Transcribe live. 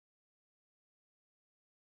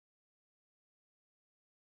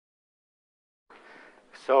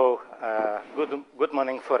Good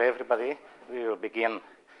morning for everybody. We will begin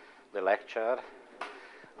the lecture.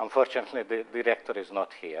 Unfortunately, the director is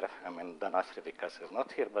not here. I mean, Tamas is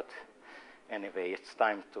not here, but anyway, it's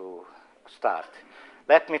time to start.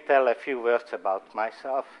 Let me tell a few words about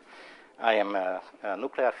myself. I am a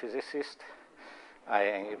nuclear physicist.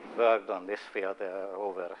 I worked on this field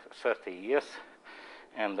over 30 years.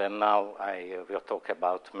 And then now I will talk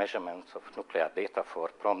about measurements of nuclear data for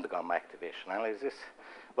prompt gamma activation analysis.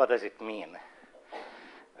 What does it mean?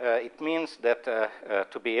 It means that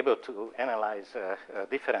to be able to analyze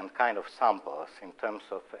different kind of samples in terms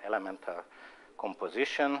of elemental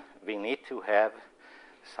composition, we need to have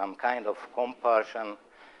some kind of comparison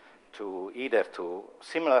to either to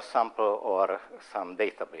similar sample or some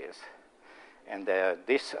database. And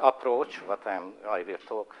this approach, what I will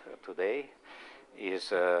talk today,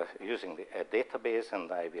 is using a database, and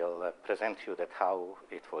I will present you that how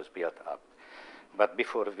it was built up. But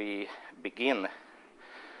before we begin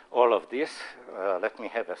all of this, let me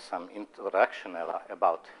have some introduction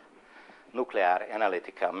about nuclear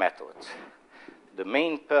analytical methods. The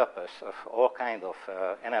main purpose of all kinds of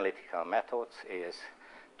analytical methods is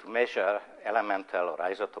to measure elemental or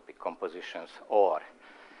isotopic compositions, or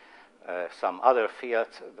some other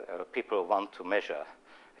fields, people want to measure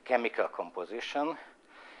chemical composition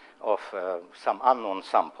of some unknown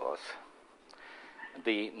samples.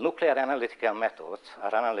 The nuclear analytical methods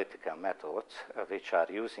are analytical methods which are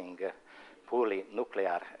using purely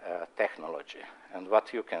nuclear technology. And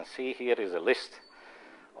what you can see here is a list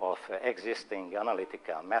of existing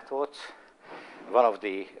analytical methods. One of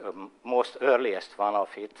the most earliest one of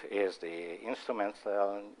it is the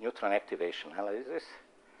instrumental neutron activation analysis.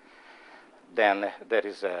 Then there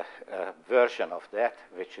is a version of that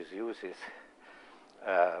which uses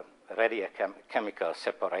radiochemical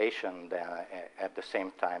separation, then at the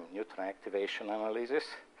same time neutron activation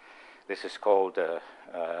analysis. This is called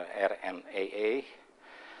RNAA.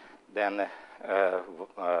 Then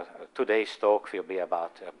today's talk will be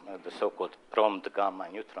about the so-called prompt gamma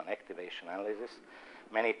neutron activation analysis.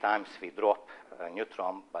 Many times we drop a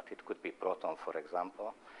neutron, but it could be proton, for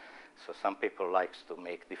example. So some people like to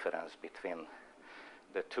make difference between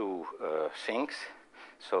the two things.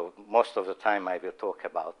 So most of the time I will talk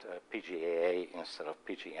about PGAA instead of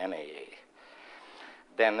PGNAA.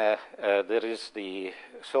 Then there is the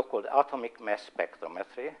so-called atomic mass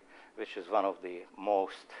spectrometry, which is one of the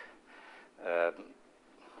most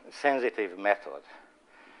sensitive methods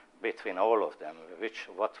between all of them.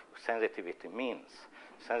 What sensitivity means?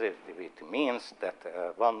 Sensitivity means that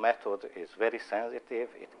one method is very sensitive.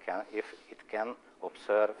 If it can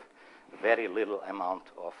observe very little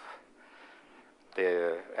amount of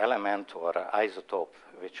the element or isotope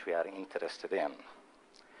which we are interested in.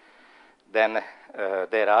 Then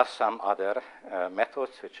there are some other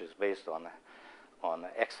methods which is based on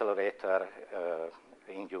accelerator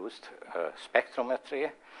induced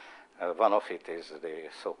spectrometry. One of it is the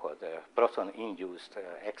so-called proton-induced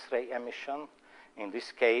X-ray emission. In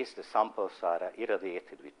this case, the samples are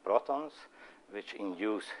irradiated with protons, which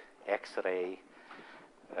induce X-ray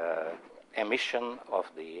emission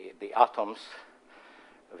of the atoms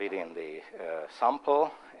within the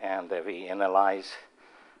sample, and we analyze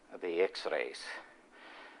the X-rays.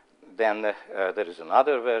 Then there is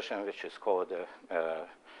another version which is called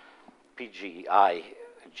PIGE.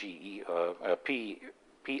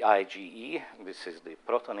 This is the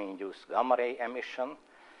proton-induced gamma ray emission.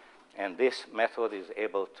 And this method is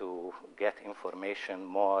able to get information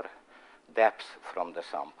more depth from the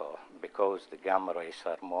sample, because the gamma rays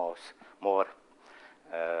are more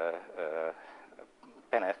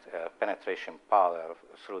penetration power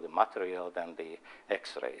through the material than the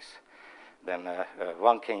X-rays. Then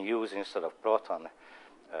one can use, instead of proton,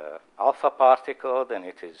 alpha particle, then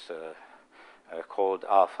it is called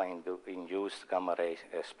alpha-induced gamma ray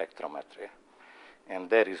spectrometry. And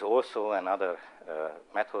there is also another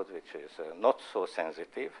method which is not so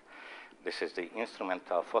sensitive. This is the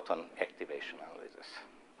instrumental photon activation analysis.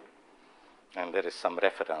 And there is some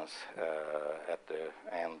reference at the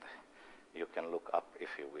end. You can look up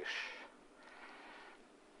if you wish.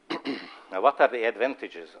 Now, what are the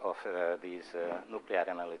advantages of these nuclear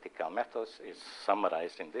analytical methods is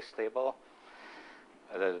summarized in this table.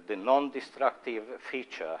 The non-destructive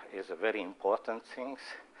feature is a very important thing.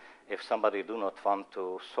 If somebody do not want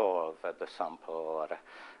to solve the sample or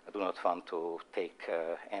do not want to take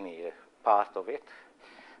any part of it,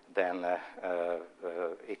 then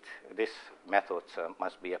this method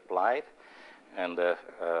must be applied. And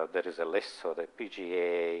there is a list, so the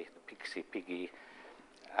PGA, PIXI, PIGI,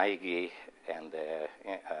 IG, and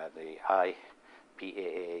the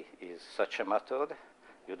IPAA is such a method.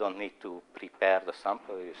 You don't need to prepare the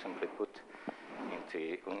sample. You simply put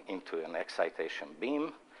into an excitation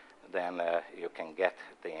beam. Then you can get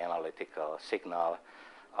the analytical signal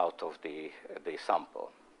out of the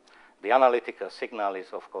sample. The analytical signal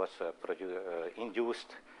is, of course,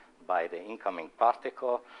 induced by the incoming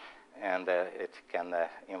particle, and it can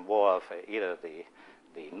involve either the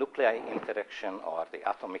nuclei interaction or the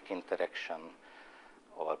atomic interaction,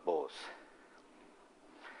 or both.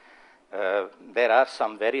 There are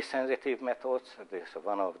some very sensitive methods.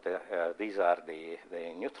 These are the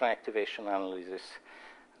neutron activation analysis,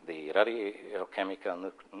 the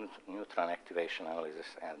radiochemical neutron activation analysis,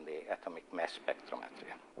 and the atomic mass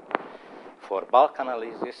spectrometry. For bulk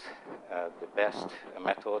analysis, the best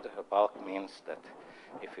method, bulk means that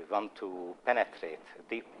if we want to penetrate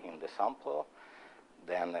deep in the sample,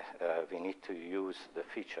 then we need to use the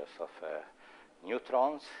features of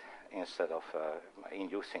neutrons instead of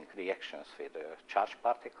inducing reactions with a charged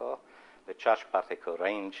particle. The charged particle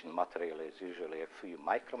range in material is usually a few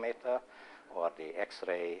micrometer, or the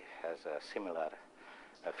X-ray has a similar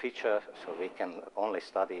feature, so we can only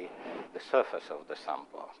study the surface of the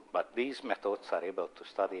sample. But these methods are able to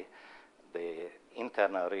study the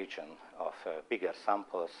internal region of bigger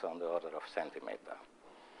samples on the order of centimeter.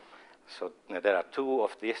 So there are two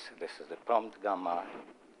of these. This is the prompt gamma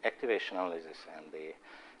activation analysis and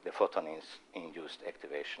the photon-induced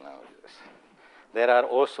activation analysis. There are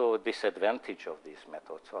also disadvantages of these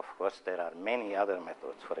methods. Of course, there are many other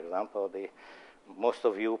methods. For example, most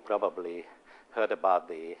of you probably heard about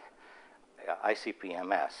the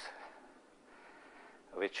ICP-MS,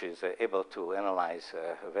 which is able to analyze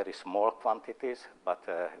very small quantities, but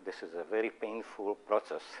this is a very painful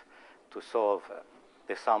process to solve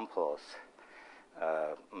the samples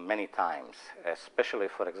many times, especially,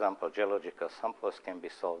 for example, geological samples can be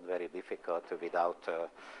solved very difficult without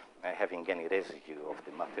having any residue of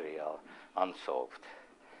the material unsolved.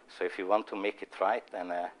 So if you want to make it right,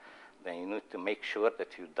 then you need to make sure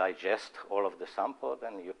that you digest all of the sample,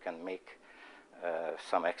 then you can make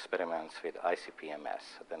some experiments with ICP-MS.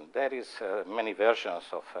 Then there is many versions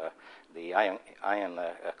of the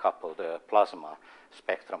ion-coupled plasma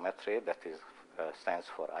spectrometry that stands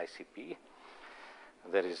for ICP.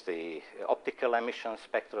 There is the optical emission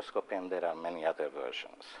spectroscopy, and there are many other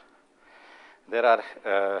versions. There are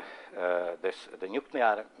the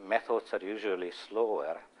nuclear methods are usually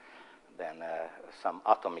slower than some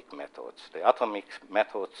atomic methods. The atomic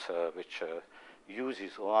methods, which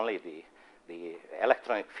uses only the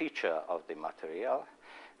electronic feature of the material,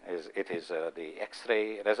 is the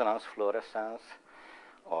X-ray resonance fluorescence,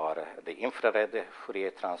 or the infrared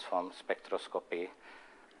Fourier transform spectroscopy,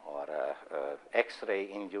 or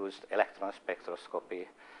X-ray induced electron spectroscopy.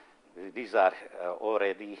 These are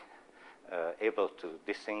already able to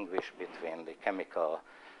distinguish between the chemical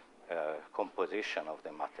composition of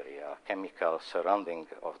the material, chemical surrounding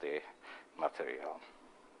of the material.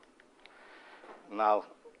 Now,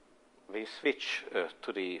 we switch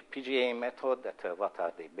to the PGA method. What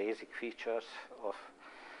are the basic features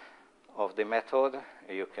of the method?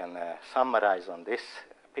 You can summarize on this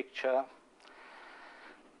picture.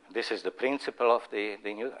 This is the principle of the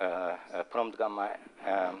prompt gamma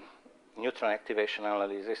neutron activation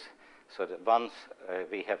analysis. So that once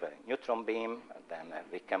we have a neutron beam, then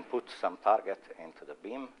we can put some target into the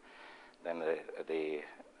beam. Then the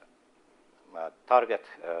target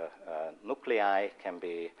nuclei can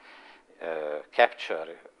be capture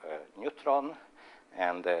neutron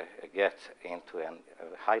and get into a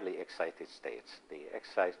highly excited state. The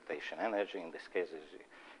excitation energy in this case is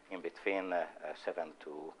in between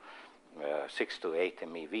 6 to 8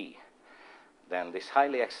 MeV. Then this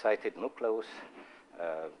highly excited nucleus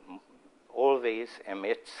always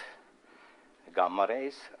emits gamma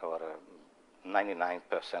rays, or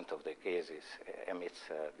 99% of the cases emits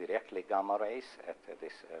directly gamma rays at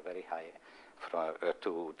this very high,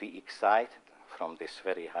 to de-excite from this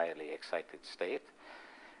very highly excited state.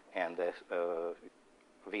 And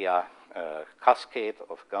via a cascade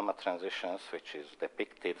of gamma transitions, which is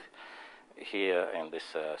depicted here in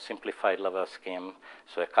this simplified level scheme.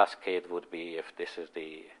 So a cascade would be, if this is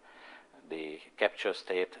the capture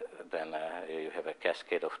state, then you have a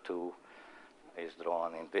cascade of two is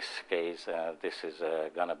drawn. In this case, this is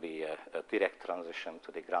going to be a direct transition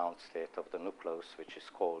to the ground state of the nucleus, which is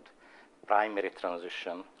called primary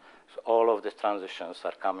transition. So all of the transitions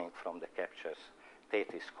are coming from the capture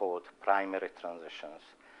state is called primary transitions.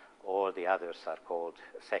 All the others are called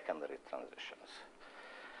secondary transitions.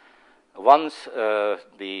 Once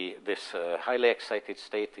this highly excited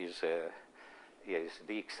state is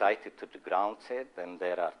de-excited to the ground state, then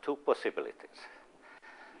there are two possibilities.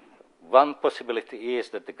 one possibility is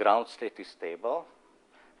that the ground state is stable,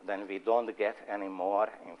 then we don't get any more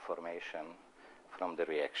information from the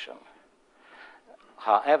reaction.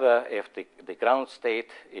 However, if the ground state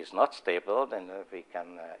is not stable, then it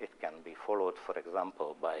can be followed, for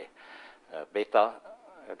example, by beta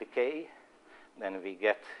decay. Then we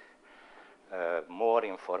get more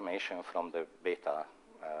information from the beta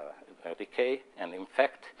decay. And in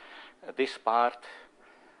fact, this part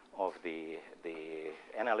of the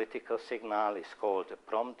analytical signal is called the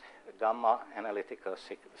prompt gamma analytical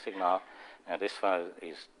signal. And this one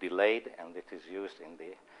is delayed, and it is used in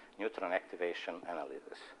the neutron activation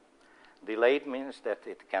analysis. Delayed means that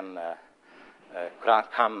it can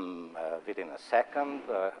come within a second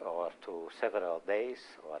or to several days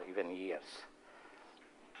or even years.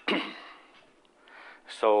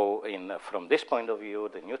 So from this point of view,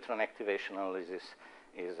 the neutron activation analysis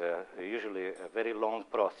is usually a very long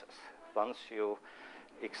process. Once you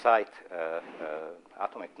excite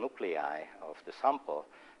atomic nuclei of the sample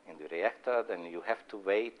in the reactor, then you have to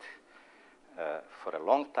wait for a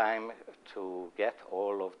long time to get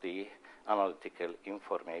all of the analytical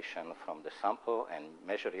information from the sample and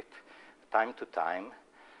measure it time to time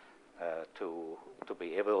to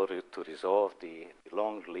be able to resolve the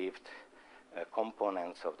long-lived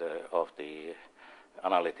components of the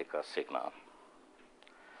analytical signal.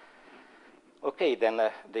 Okay, then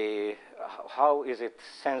how is it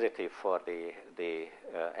sensitive for the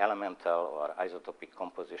elemental or isotopic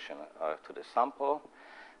composition to the sample?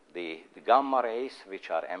 The gamma rays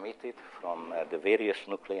which are emitted from the various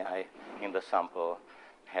nuclei in the sample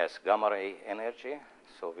has gamma ray energy.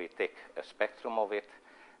 So we take a spectrum of it,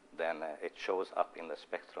 then it shows up in the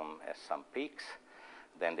spectrum as some peaks.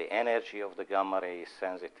 Then the energy of the gamma ray is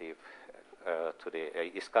sensitive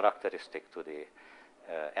is characteristic to the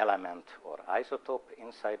element or isotope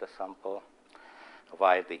inside the sample,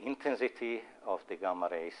 while the intensity of the gamma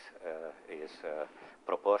rays is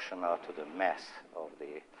proportional to the mass of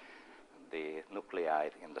the nuclei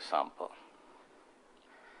in the sample.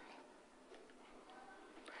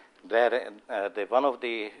 One of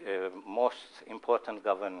the most important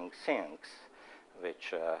governing things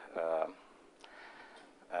which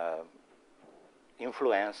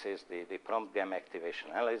influences the prompt gamma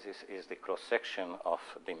activation analysis is the cross-section of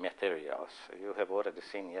the materials. You have already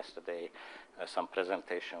seen yesterday some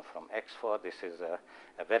presentation from Oxford. This is a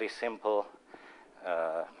very simple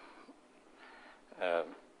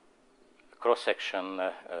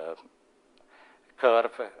cross-section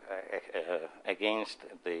curve against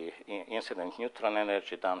the incident neutron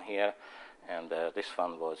energy down here, and this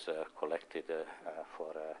one was collected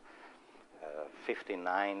for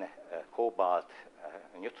 59 cobalt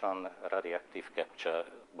neutron radioactive capture.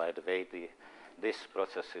 By the way, this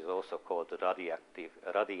process is also called radiative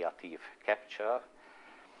capture,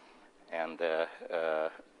 and the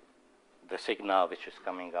signal which is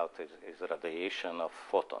coming out is radiation of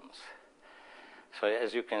photons. So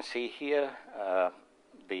as you can see here,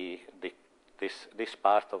 this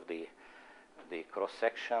part of the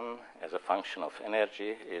cross-section as a function of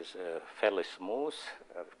energy is fairly smooth,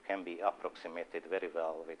 can be approximated very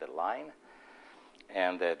well with a line.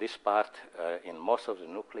 And this part in most of the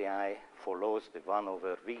nuclei follows the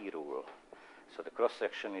 1/v rule. So the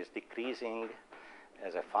cross-section is decreasing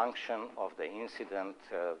as a function of the incident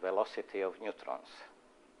velocity of neutrons.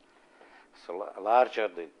 So larger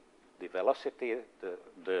the velocity,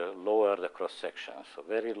 the lower the cross-section. So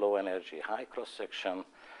very low energy, high cross-section,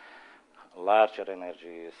 larger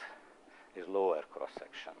energy is lower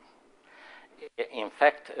cross-section. In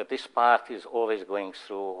fact, this part is always going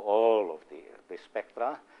through all of the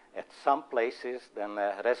spectra. At some places, then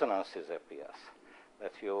resonances appears.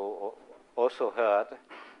 That you also heard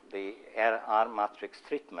the R matrix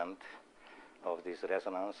treatment of these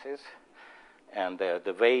resonances. And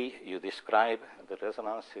the way you describe the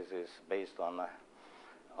resonances is based on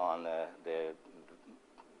the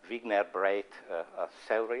Wigner-Breit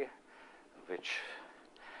theory,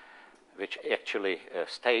 which actually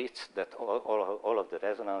states that all of the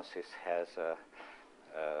resonances has a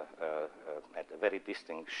very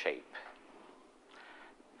distinct shape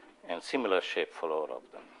and similar shape for all of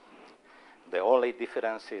them. The only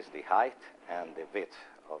difference is the height and the width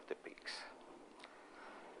of the peaks.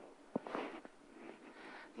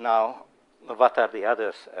 Now, what are the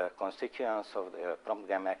other constituents of the prompt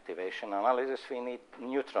gamma activation analysis? We need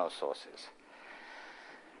neutron sources.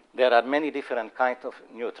 There are many different kinds of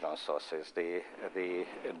neutron sources.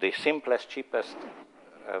 The simplest, cheapest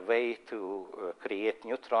way to create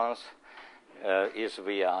neutrons is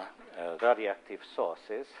via radioactive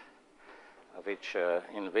sources,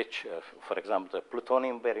 in which, for example, the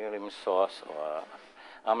plutonium beryllium source or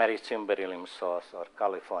americium beryllium source, or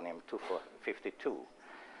californium-252.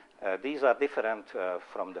 These are different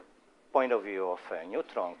from the point of view of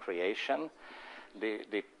neutron creation.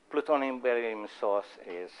 The plutonium beryllium source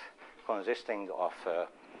is consisting of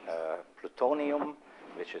plutonium,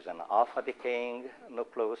 which is an alpha decaying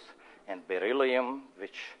nucleus, and beryllium,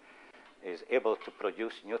 which is able to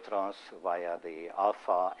produce neutrons via the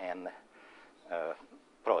alpha N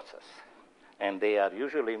process. And they are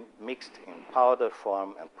usually mixed in powder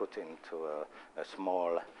form and put into a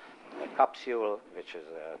small capsule, which is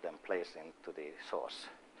then placed into the source.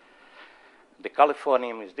 The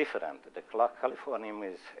californium is different. The californium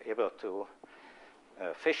is able to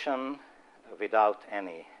fission without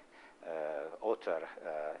any outer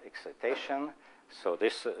excitation. So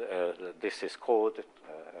this is called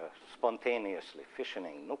spontaneously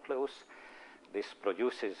fissioning nucleus. This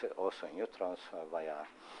produces also neutrons via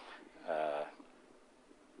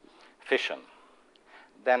fission.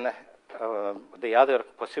 Then the other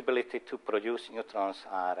possibility to produce neutrons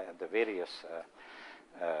are the various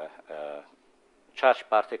charged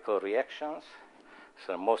particle reactions.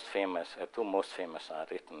 So most famous, two most famous are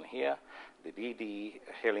written here. The DD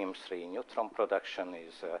helium-3 neutron production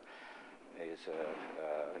is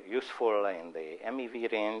useful in the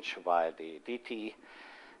MeV range, while the DT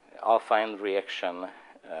alpha N reaction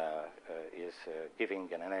is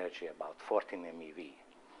giving an energy about 14 MeV.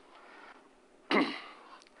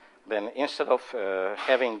 Then instead of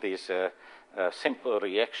having these simple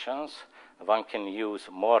reactions, one can use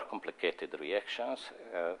more complicated reactions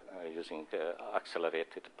using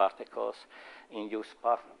accelerated particles, induced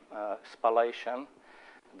spallation.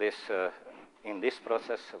 In this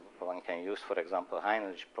process, one can use, for example,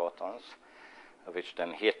 high-energy protons, which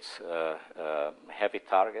then hits heavy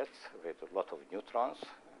targets with a lot of neutrons.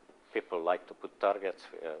 People like to put targets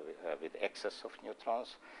with excess of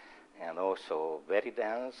neutrons, and also very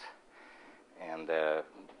dense, and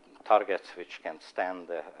targets which can stand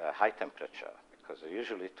high temperature, because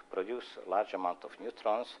usually to produce a large amount of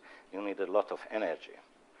neutrons, you need a lot of energy.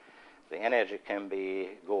 The energy can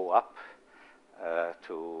go up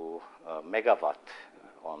to megawatt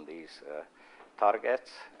on these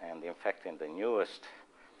targets, and in fact in the newest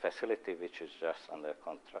facility, which is just under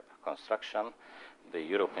construction, the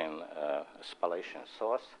European spallation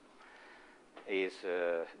source is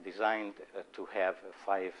designed to have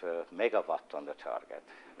 5 megawatt on the target,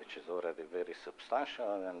 which is already very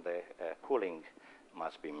substantial, and the cooling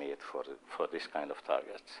must be made for this kind of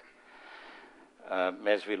targets.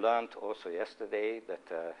 As we learned also yesterday,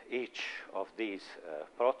 that each of these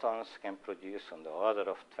protons can produce on the order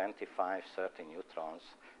of 25, 30 neutrons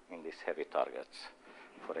in these heavy targets.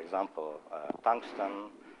 For example, tungsten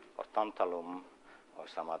or tantalum or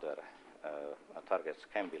some other targets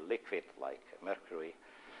can be liquid, like mercury,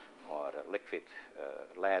 or liquid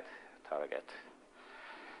lead target.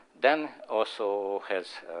 Then also has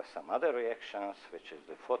some other reactions, which is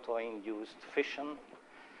the photo-induced fission.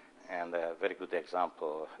 And a very good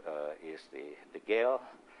example is the Gale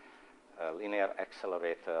linear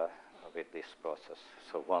accelerator with this process.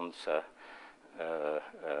 So once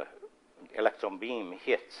electron beam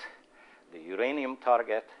hits the uranium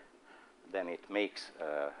target, then it makes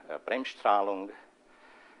a Bremsstrahlung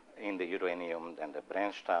in the uranium, and the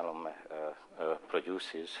Bremsstrahlung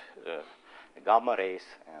produces gamma rays,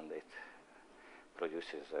 and it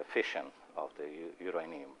produces a fission of the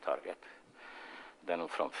uranium target. Then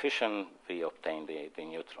from fission, we obtain the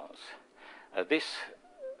neutrons. These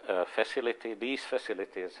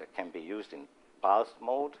facilities can be used in pulsed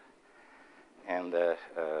mode, and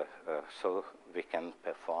so we can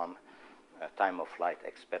perform time-of-flight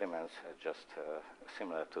experiments just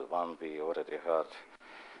similar to one we already heard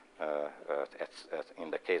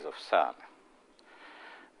in the case of CERN.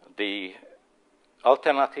 The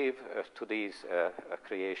alternative to these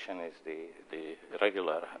creation is the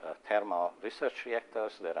regular thermal research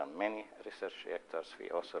reactors. There are many research reactors. We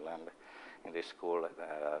also learned in this school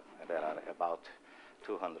there are about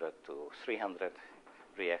 200 to 300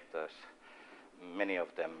 reactors, many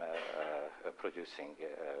of them producing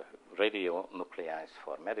radionuclides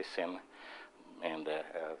for medicine, and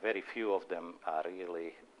very few of them are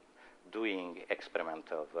really doing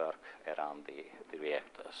experimental work around the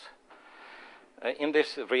reactors. In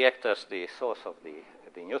these reactors, the source of the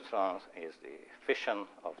neutrons is the fission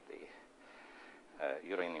of the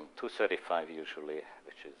uranium-235 usually,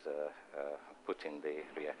 which is put in the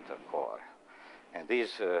reactor core. And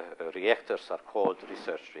these reactors are called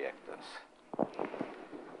research reactors.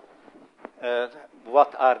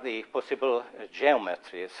 What are the possible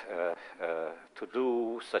geometries to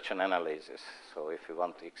do such an analysis? So if you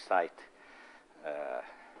want to excite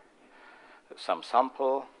some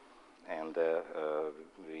sample, and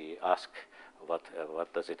we ask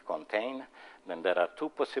what does it contain. Then there are two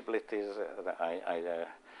possibilities.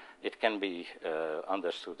 It can be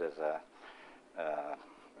understood as a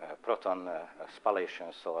proton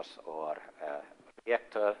spallation source or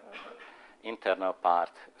reactor internal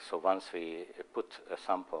part. So once we put a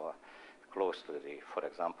sample close to the, for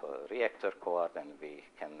example, reactor core, then we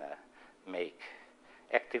can make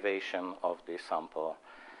activation of the sample.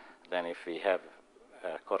 Then if we have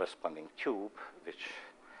a corresponding tube which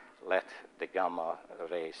let the gamma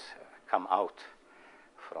rays come out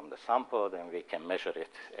from the sample, then we can measure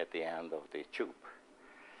it at the end of the tube.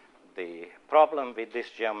 The problem with this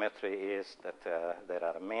geometry is that there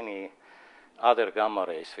are many other gamma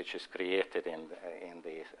rays which is created in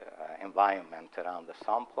the environment around the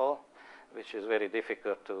sample, which is very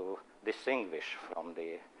difficult to distinguish from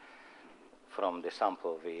the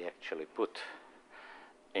sample we actually put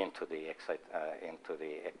into the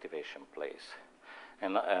activation place.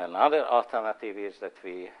 And another alternative is that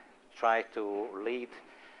we try to lead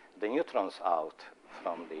the neutrons out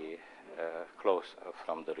from the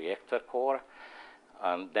from the reactor core,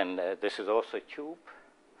 and then this is also a tube,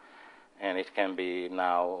 and it can be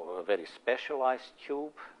now a very specialized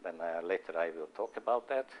tube. Then later I will talk about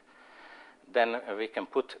that. Then we can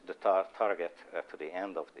put the target to the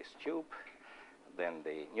end of this tube. Then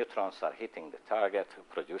the neutrons are hitting the target,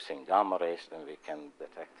 producing gamma rays, and we can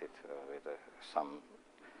detect it with some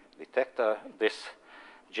detector. This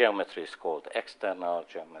geometry is called external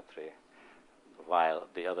geometry, while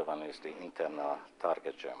the other one is the internal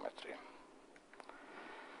target geometry.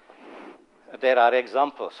 There are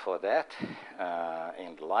examples for that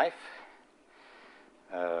in life.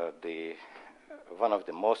 One of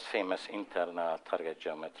the most famous internal target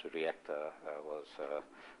geometry reactor was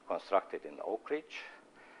constructed in Oak Ridge.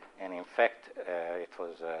 And in fact, it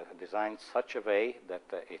was designed such a way that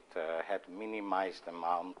it had minimized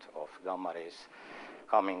amount of gamma rays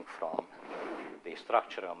coming from the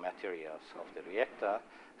structural materials of the reactor.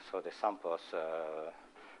 So the samples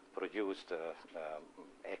produced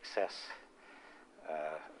excess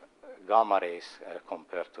gamma rays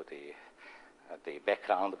compared to the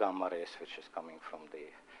background gamma rays, which is coming from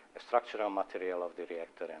the structural material of the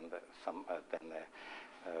reactor, and then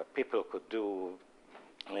people could do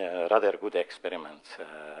rather good experiments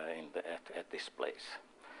at this place.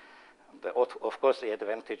 Of course, the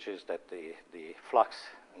advantage is that the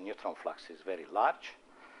neutron flux is very large,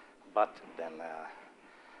 but then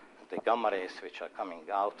the gamma rays which are coming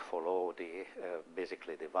out follow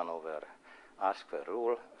basically the 1 over R square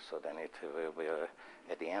rule, so then it will be,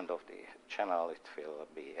 at the end of the channel, it will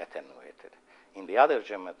be attenuated. In the other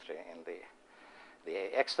geometry, in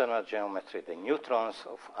the external geometry, the neutrons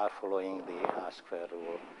are following the R square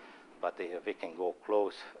rule, but we can go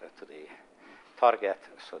close to the target,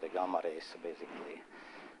 so the gamma rays basically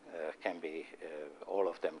can be, all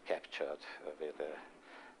of them captured with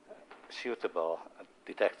a suitable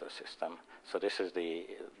detector system. So this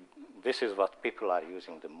is what people are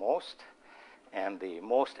using the most, and the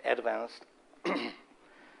most advanced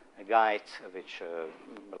guides which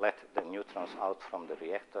let the neutrons out from the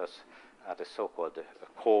reactors are the so-called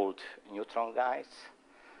cold neutron guides.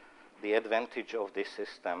 The advantage of this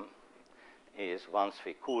system is once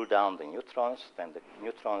we cool down the neutrons, then the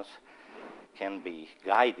neutrons can be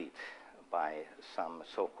guided by some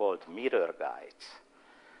so-called mirror guides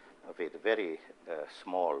with very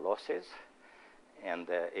small losses. And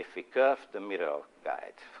if we curve the mirror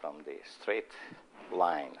guide from the straight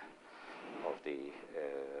line of the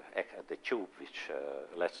tube which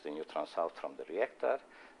lets the neutrons out from the reactor,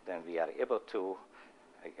 then we are able to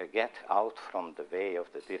get out from the way of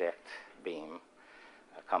the direct beam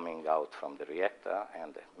coming out from the reactor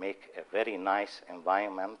and make a very nice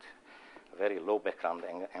environment, a very low background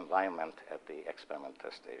environment at the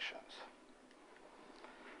experimental stations.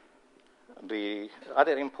 The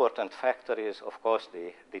other important factor is, of course,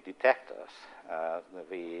 the detectors.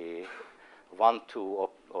 We want to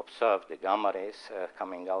observe the gamma rays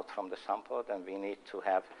coming out from the sample, then we need to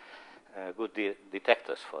have good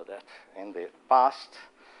detectors for that. In the past,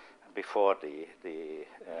 before the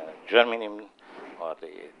germanium or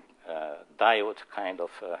the diode kind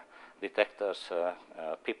of detectors,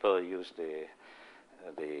 people used the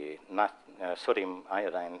sodium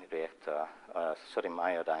iodine reactor, sodium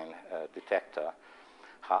iodine detector.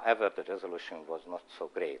 However, the resolution was not so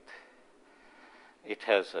great. It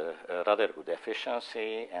has a rather good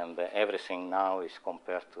efficiency, and everything now is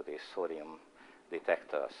compared to the sodium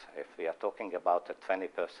detectors. If we are talking about a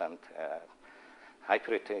 20% high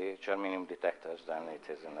purity germanium detectors, then it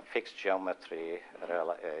is in a fixed geometry.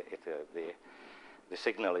 the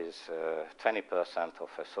signal is 20% of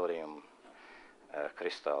a sodium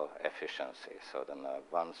crystal efficiency. So then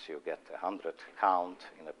once you get 100 count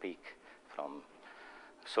in a peak from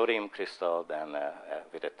sodium crystal, then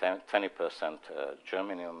with a 20%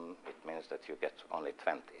 germanium, it means that you get only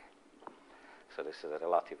 20. So this is a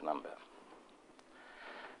relative number.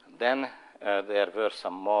 Then there were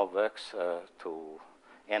some more works to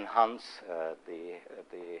enhance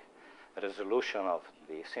the resolution of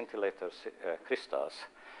the scintillator crystals.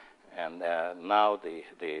 And now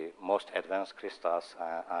the most advanced crystals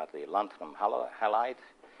are the lanthanum halide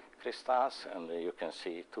crystals, and you can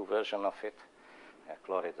see two versions of it,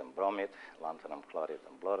 chloride and bromide, lanthanum chloride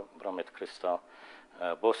and bromide crystal.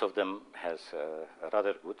 Both of them has a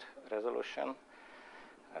rather good resolution,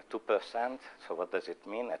 2%. So what does it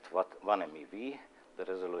mean? At 1 MeV, the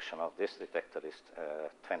resolution of this detector is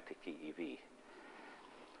 20 keV.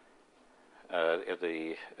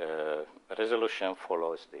 The resolution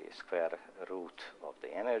follows the square root of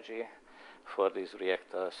the energy for these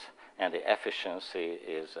reactors, and the efficiency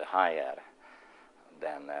is higher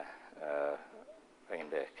than in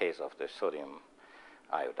the case of the sodium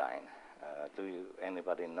iodine.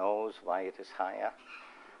 Anybody knows why it is higher?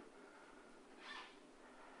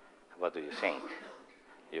 What do you think?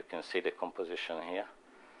 You can see the composition here.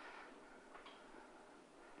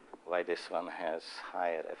 Why this one has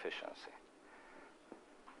higher efficiency?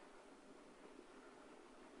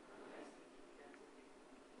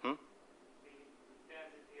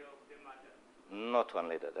 Not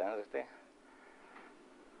only the density,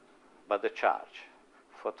 but the charge.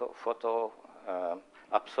 Photo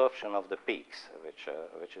absorption of the peaks,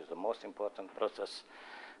 which is the most important process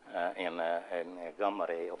in a gamma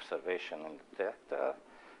ray observation in the detector,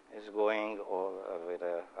 is going with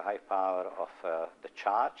a high power of the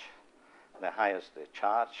charge. The higher the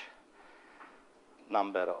charge,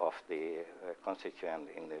 number of the constituent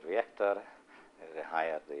in the reactor, the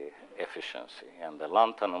higher the efficiency. And the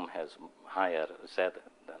lanthanum has higher Z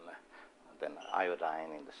than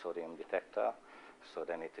iodine in the sodium detector, so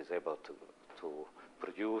then it is able to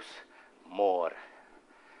produce more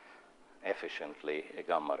efficiently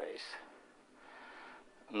gamma rays.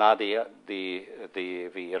 Now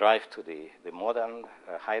we arrive to the modern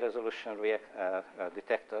high-resolution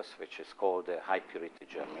detectors, which is called the high-purity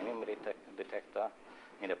germanium detector.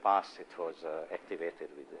 In the past, it was activated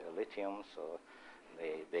with lithium, so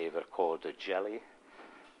they were called the jelly,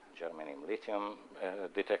 germanium lithium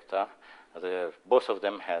detector. Both of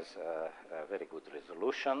them has a very good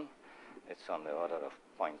resolution. It's on the order of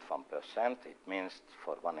 0.1%. It means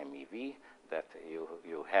for 1 MeV that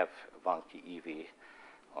you have 1 keV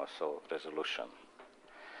or so resolution.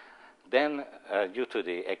 Then, due to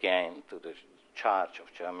the charge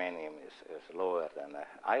of germanium is lower than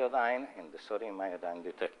iodine in the sodium iodine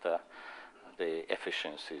detector, the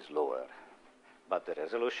efficiency is lower, but the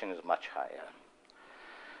resolution is much higher.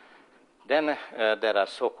 Then there are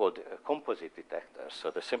so-called composite detectors.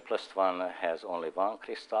 So the simplest one has only one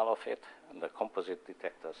crystal of it, and the composite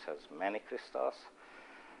detectors has many crystals.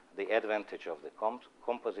 The advantage of the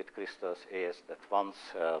composite crystals is that once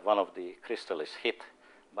one of the crystals is hit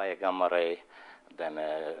by a gamma ray, then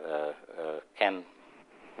can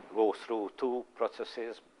go through two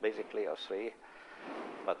processes, basically, or three.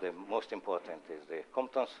 But the most important is the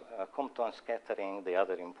Compton scattering. The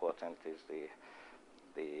other important is the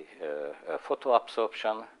photo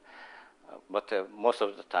absorption. But most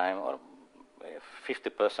of the time, or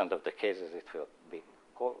 50% of the cases, it will be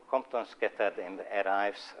Compton scattered and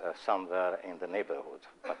arrives somewhere in the neighborhood.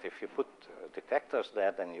 But if you put detectors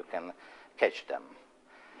there, then you can catch them.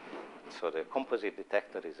 So the composite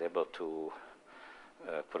detector is able to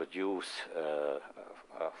produce a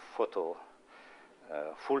photo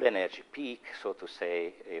full energy peak, so to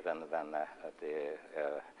say, even when the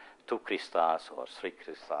two crystals or three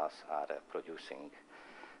crystals are producing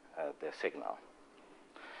the signal.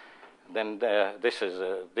 Then this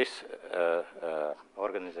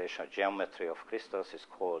organizational geometry of crystals is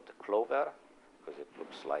called clover, because it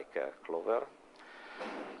looks like a clover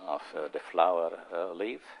of the flower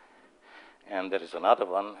leaf. And there is another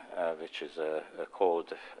one which is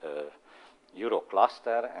called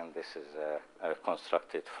Eurocluster, and this is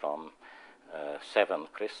constructed from 7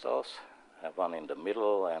 crystals, one in the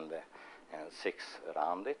middle and 6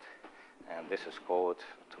 around it. And this is called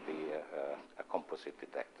to be a composite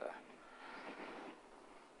detector.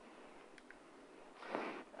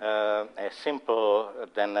 A simple,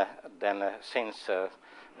 since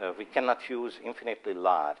we cannot use infinitely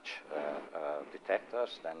large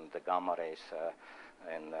detectors, then the gamma rays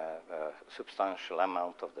in a substantial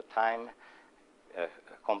amount of the time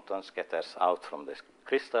Compton scatters out from the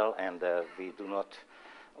crystal, and we do not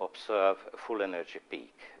observe full energy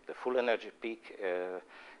peak. The full energy peak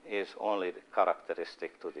is only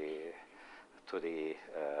characteristic to the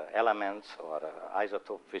elements or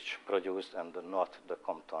isotope which produced, and not the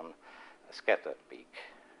Compton scatter peak.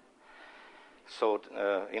 So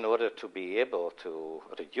in order to be able to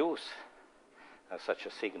reduce such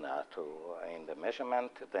a signal in the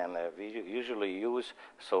measurement, then we usually use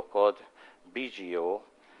so-called BGO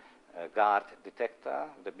guard detector.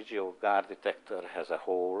 The BGO guard detector has a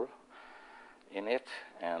hole in it,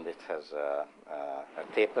 and it has a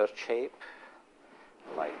tapered shape,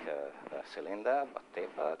 like a cylinder, but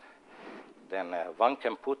tapered. Then one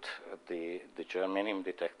can put the germanium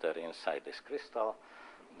detector inside this crystal,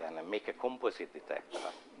 then make a composite detector.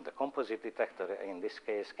 The composite detector in this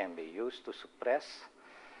case can be used to suppress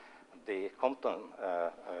the Compton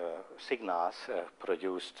signals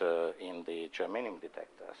produced in the germanium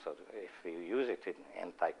detector. So if we use it in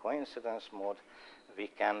anti-coincidence mode, we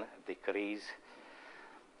can decrease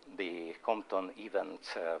the Compton events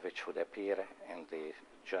which would appear in the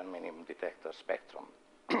germanium detector spectrum.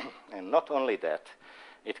 And not only that,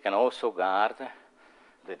 it can also guard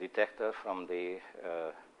the detector from the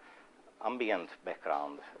ambient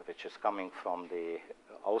background, which is coming from the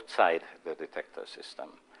outside the detector system.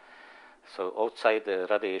 So outside, the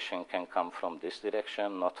radiation can come from this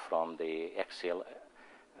direction, not from the axial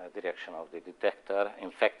direction of the detector.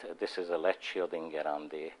 In fact, this is a lead shielding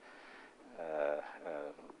around the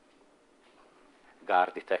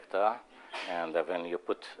guard detector. And when you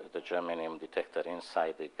put the germanium detector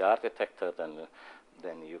inside the guard detector,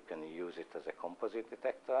 then you can use it as a composite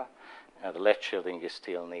detector. And the lead shielding is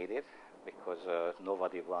still needed, because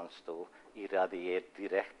nobody wants to irradiate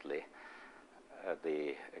directly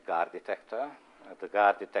the guard detector. The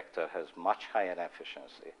guard detector has much higher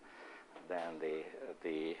efficiency than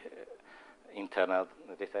the internal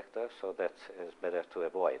detector, so that is better to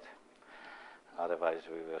avoid. Otherwise,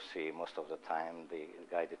 we will see most of the time the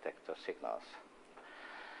guide detector signals.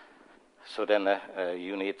 So then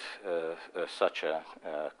you need such a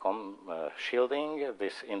shielding.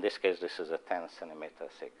 In this case, this is a 10 centimeter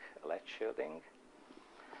thick lead shielding.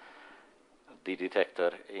 The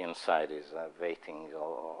detector inside is weighing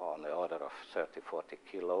on the order of 30-40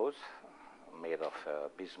 kilos, made of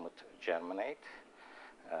bismuth germanate.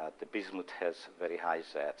 The bismuth has very high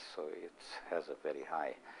Z, so it has a very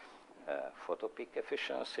high photo peak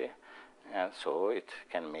efficiency, and so it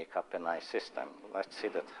can make up a nice system. Let's see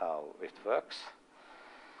how it works.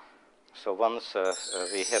 So once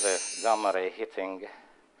we have a gamma ray hitting,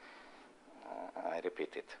 I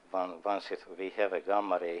repeat it, once we have a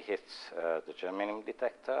gamma ray hits the germanium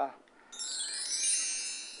detector,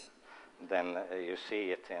 then you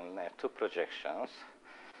see it in two projections.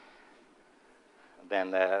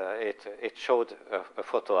 Then it showed a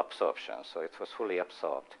photo absorption, so it was fully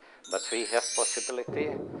absorbed. But we have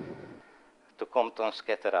possibility to Compton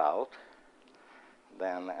scatter out.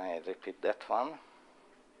 Then I repeat that one.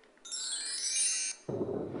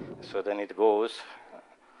 So then it goes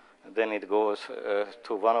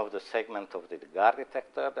to one of the segments of the guard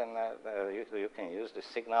detector. Then you can use the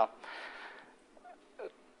signal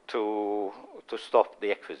to stop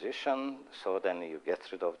the acquisition. So then you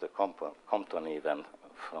get rid of the Compton event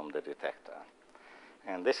from the detector.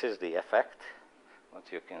 And this is the effect. What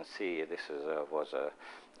you can see, this was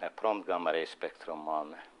a prompt gamma ray spectrum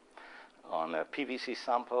on a PVC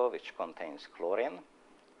sample which contains chlorine.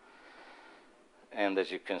 And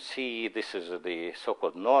as you can see, this is the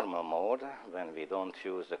so-called normal mode. When we don't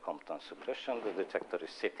use the Compton suppression, the detector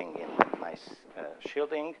is sitting in nice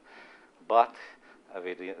shielding, but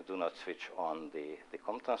we do not switch on the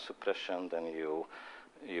Compton suppression, then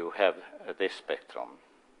you have this spectrum.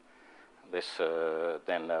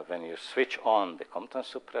 Then when you switch on the Compton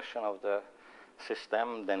suppression of the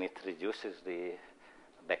system, then it reduces the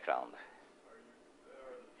background.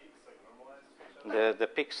 The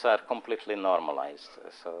peaks are completely normalized,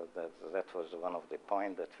 so that was one of the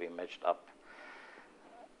points that we measured up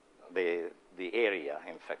the area,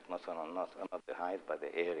 in fact, not the height, but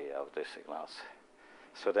the area of the signals.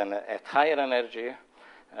 So then at higher energy,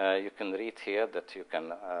 you can read here that you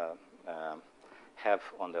can have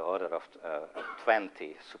on the order of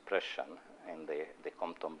 20 suppression in the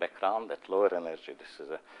Compton background. At lower energy, this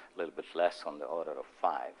is a little bit less, on the order of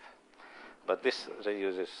 5. But this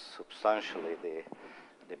reduces substantially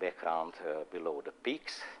the background below the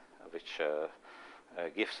peaks, which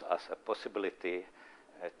gives us a possibility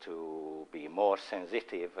to be more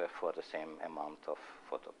sensitive for the same amount of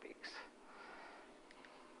photo peaks.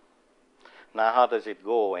 Now, how does it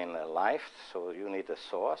go in life? So you need a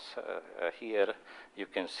source. Here you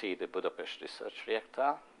can see the Budapest research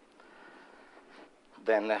reactor.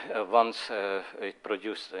 Then once it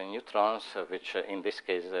produces neutrons, which in this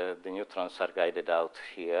case the neutrons are guided out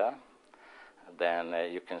here, then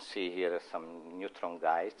you can see here some neutron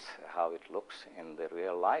guides, how it looks in the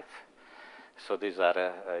real life. So these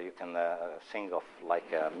are, you can think of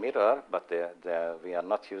like a mirror, but we are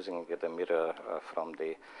not using the mirror from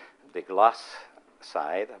the glass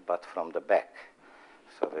side, but from the back.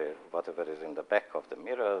 So whatever is in the back of the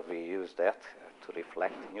mirror, we use that to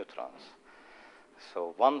reflect neutrons.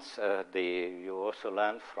 So once you also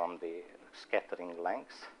learn from the scattering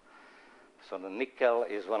lengths. So the nickel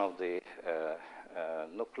is one of the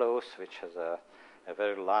nucleus which has a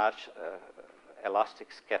very large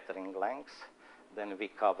elastic scattering length. Then we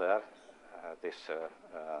cover this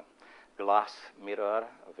glass mirror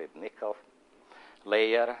with nickel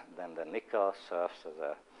layer. Then the nickel serves as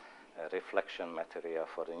a reflection material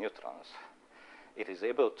for the neutrons. It is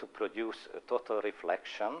able to produce a total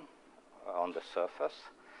reflection on the surface,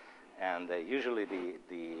 and usually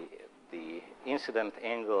the incident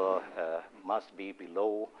angle must be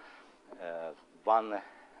below 1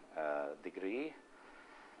 degree,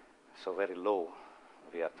 so very low.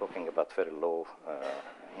 We are talking about very low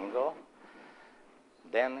angle.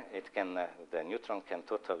 Then it can, the neutron can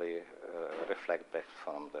totally reflect back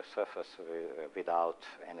from the surface without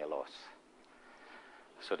any loss.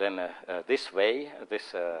 So then this way,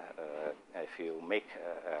 if you make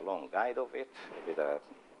a long guide of it with a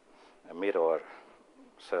mirror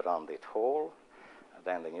surrounded hole,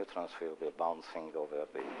 then the neutrons will be bouncing over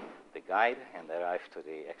the guide and arrive to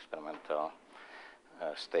the experimental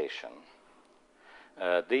station.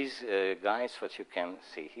 These guides, what you can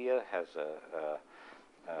see here, has a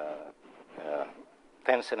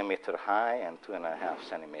 10 centimeter high and 2.5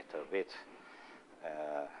 centimeter width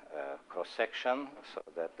cross section, so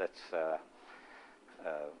that's the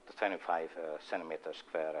 25 centimeter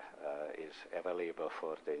square is available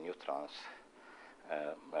for the neutrons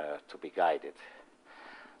to be guided.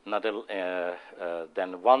 Now,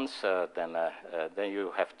 then once then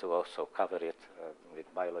you have to also cover it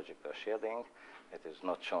with biological shielding. It is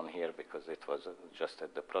not shown here because it was just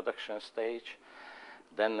at the production stage.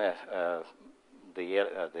 Then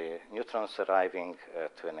the neutrons arriving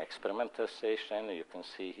to an experimental station. You can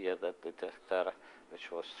see here that detector,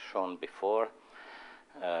 which was shown before.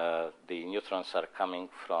 The neutrons are coming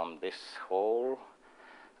from this hole.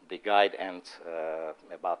 The guide ends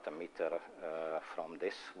about 1 meter from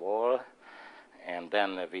this wall, and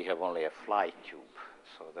then we have only a fly tube.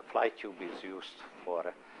 So the fly tube is used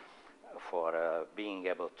for being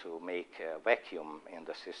able to make a vacuum in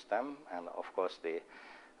the system, and of course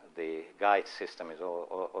the guide system is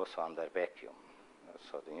also under vacuum.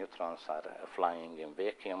 So the neutrons are flying in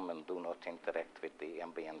vacuum and do not interact with the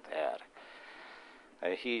ambient air.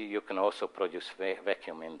 Here you can also produce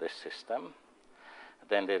vacuum in this system.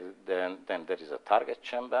 Then there is a target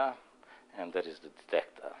chamber, and there is the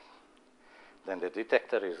detector. Then the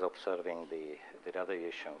detector is observing the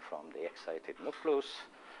radiation from the excited nucleus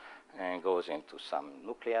and goes into some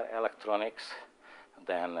nuclear electronics.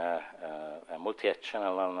 Then a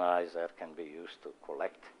multi-channel analyzer can be used to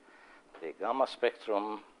collect the gamma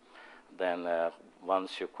spectrum. Then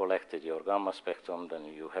once you collected your gamma spectrum, then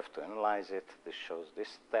you have to analyze it. This shows this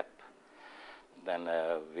step. Then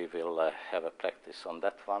we will have a practice on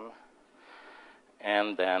that one.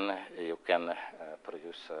 And then you can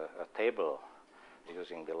produce a table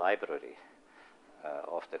using the library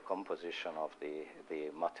of the composition of the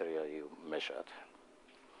material you measured.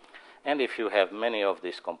 And if you have many of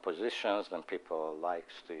these compositions, then people like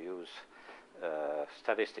to use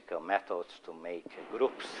statistical methods to make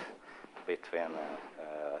groups between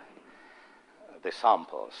the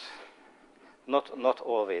samples. Not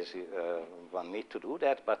always one need to do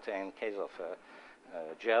that, but in case of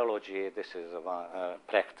geology, this is a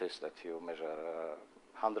practice that you measure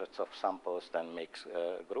hundreds of samples, then makes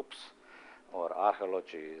groups, or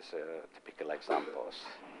archaeology is typical examples.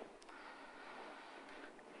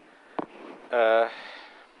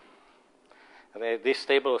 This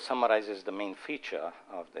table summarizes the main feature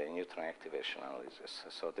of the neutron activation analysis.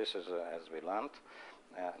 So this is, as we learned,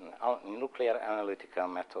 nuclear analytical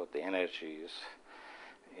method. The energy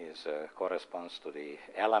corresponds to the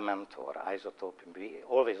element or isotope. We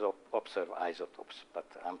always observe isotopes, but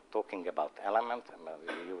I'm talking about element,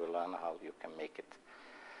 and you will learn how you can make it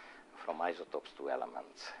from isotopes to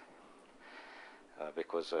elements.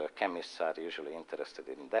 Because chemists are usually interested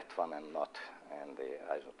in that one and not in the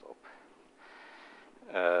isotope.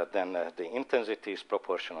 then the intensity is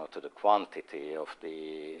proportional to the quantity of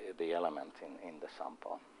the element in the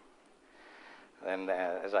sample. And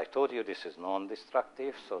as I told you, this is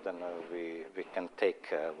non-destructive, so then we can take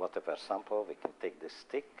whatever sample, we can take the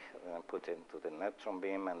stick and put it into the neutron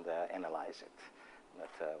beam and analyze it.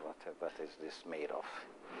 What is this made of?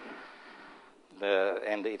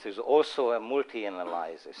 And it is also a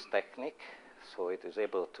multi-analysis technique, so it is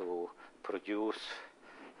able to produce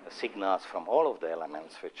signals from all of the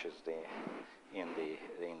elements which is in the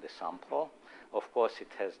sample. Of course,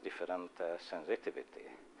 it has different sensitivity.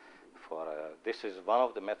 This is one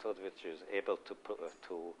of the methods which is able to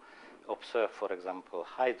observe, for example,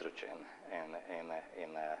 hydrogen in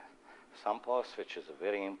samples, which is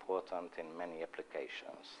very important in many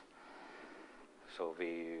applications. So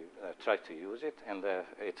we try to use it, and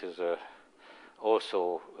it is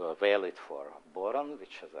also valid for boron,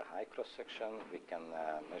 which has a high cross-section. We can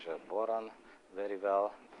measure boron very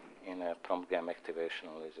well in a prompt game activation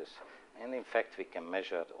analysis. And in fact, we can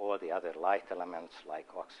measure all the other light elements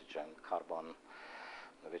like oxygen, carbon,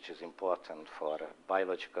 which is important for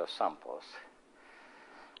biological samples.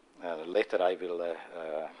 Later I will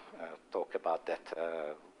talk about that,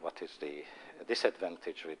 what is the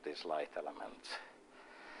disadvantage with these light elements.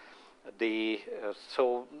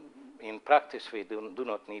 So in practice, we do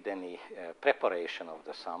not need any preparation of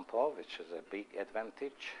the sample, which is a big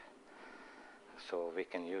advantage. So we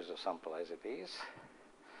can use the sample as it is.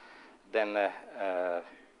 Then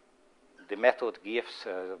the method gives,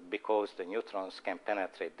 because the neutrons can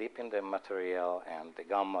penetrate deep in the material and the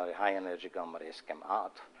high energy gamma rays come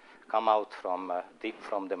out from deep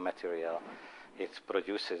from the material, it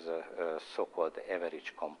produces a so-called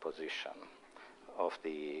average composition of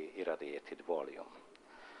the irradiated volume.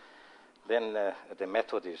 Then the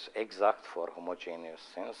method is exact for homogeneous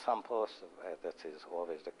thin samples. That is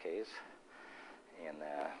always the case in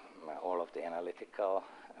all of the analytical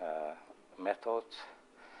methods.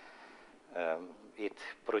 It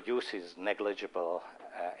produces negligible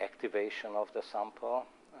activation of the sample.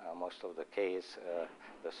 Most of the case,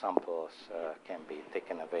 the samples can be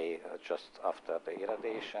taken away just after the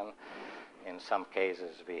irradiation. In some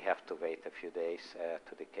cases, we have to wait a few days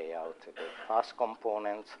to decay out the fast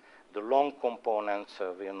components. The long components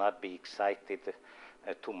will not be excited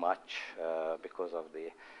too much because of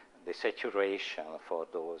the saturation for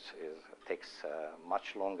those takes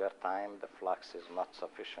much longer time. The flux is not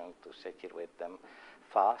sufficient to saturate them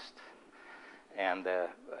fast. And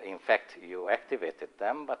in fact, you activated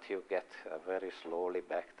them, but you get very slowly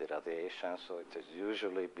back the radiation, so it is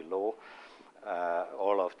usually below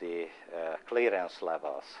all of the clearance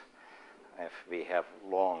levels if we have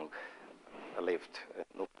long-lived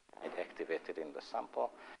nuclide activated in the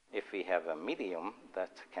sample. If we have a medium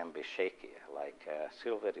that can be shaky, like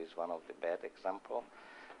silver is one of the bad examples,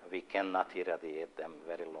 we cannot irradiate them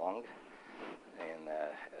very long in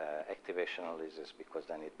activation analysis because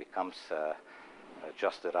then it becomes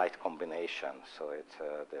just the right combination. So it's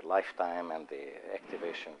the lifetime and the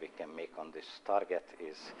activation we can make on this target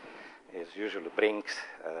is usually brings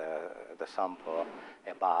the sample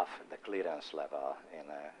above the clearance level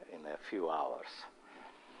in a few hours.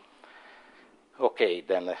 Okay,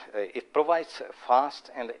 then it provides fast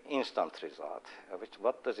and instant result.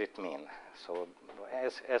 What does it mean? So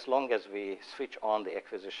as long as we switch on the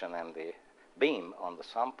acquisition and the beam on the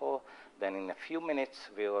sample, then in a few minutes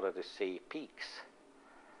we already see peaks.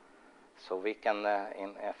 So we can,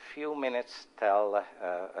 in a few minutes, tell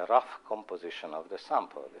a rough composition of the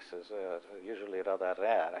sample. This is usually rather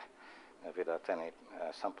rare without any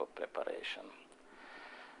sample preparation.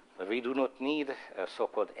 We do not need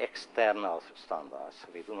so-called external standards.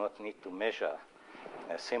 We do not need to measure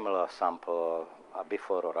a similar sample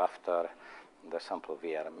before or after the sample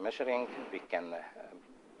we are measuring. We can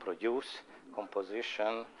produce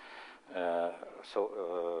composition a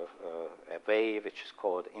way which is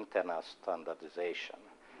called internal standardization.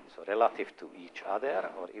 So relative to each other,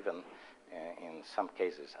 or even in some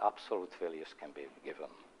cases, absolute values can be given.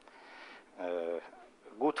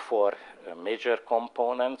 Good for major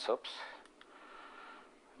components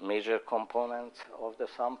of the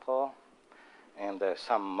sample, and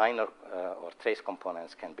some minor or trace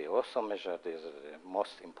components can be also measured. The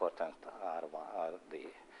most important are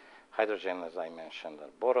the hydrogen, as I mentioned, the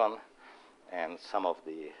boron, and some of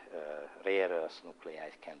the rare earth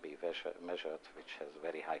nuclei can be measured, which has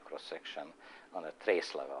very high cross-section on a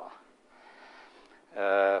trace level.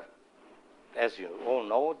 As you all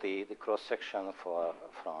know, the cross-section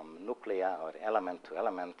from nuclei or element to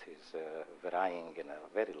element is varying in a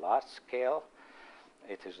very large scale.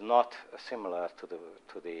 It is not similar to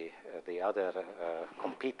the other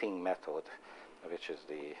competing method which is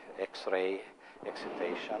the X-ray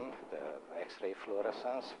excitation, the X-ray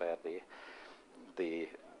fluorescence, where the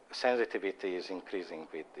sensitivity is increasing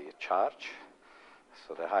with the charge.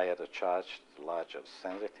 So the higher the charge, the larger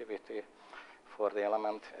sensitivity for the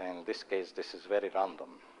element. In this case, this is very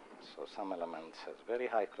random. So some elements has very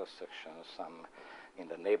high cross-section, some in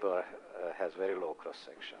the neighbor has very low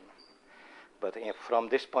cross-section. But from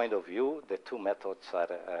this point of view, the two methods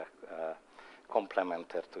are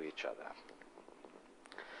complementary to each other.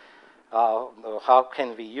 How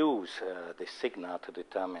can we use the signal to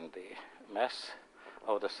determine the mass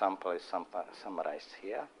of the sample is summarized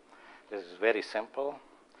here. This is very simple.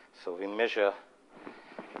 So we measure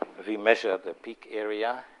the peak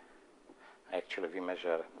area. Actually, we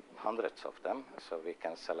measure hundreds of them. So we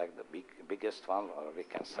can select the biggest one, or we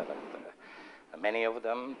can select many of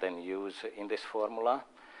them, then use in this formula.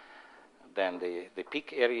 Then the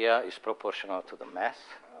peak area is proportional to the mass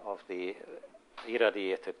of the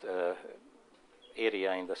irradiated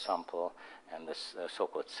area in the sample, and the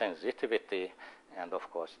so-called sensitivity, and of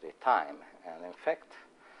course the time. And in fact,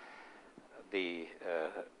 the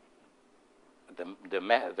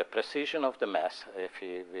precision of the mass, if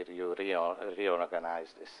you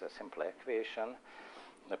reorganize this simple equation,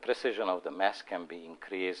 the precision of the mass can be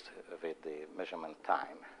increased with the measurement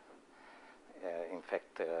time. In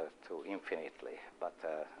fact, to infinitely, but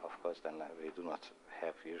of course then we do not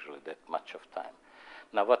have usually that much of time.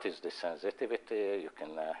 Now, what is the sensitivity? You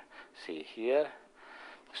can see here.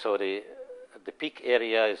 So the peak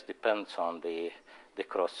area depends on the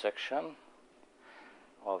cross-section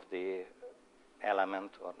of the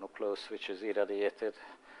element or nucleus which is irradiated,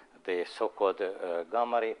 the so-called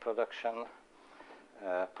gamma ray production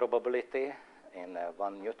probability in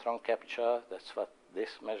one neutron capture. That's what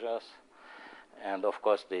this measures. And of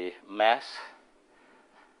course, the mass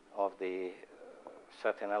of the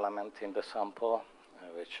certain element in the sample,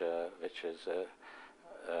 which is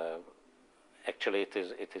actually it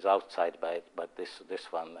is outside by it, but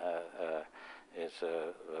this one is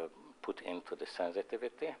put into the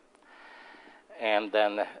sensitivity. And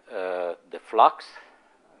then the flux.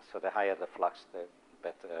 So the higher the flux, the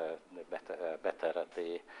better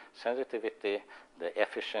the sensitivity, the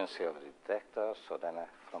efficiency of the detector. So then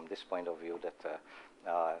from this point of view that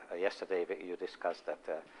yesterday you discussed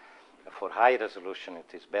that for high resolution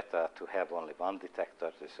it is better to have only one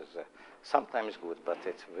detector. This is sometimes good, but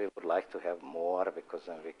we would like to have more because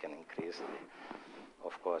then we can increase,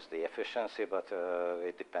 of course, the efficiency, but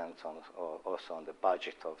it depends on also on the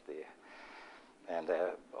budget of the. And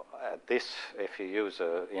this, if you use,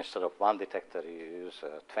 instead of one detector, you use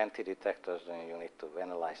 20 detectors, then you need to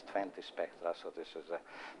analyze 20 spectra, so this is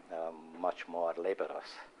much more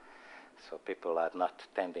laborious. So people are not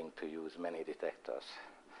tending to use many detectors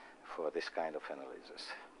for this kind of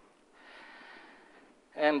analysis.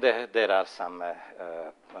 And there are some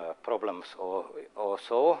problems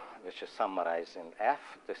also, which is summarized in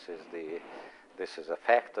F. This is a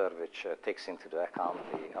factor which takes into account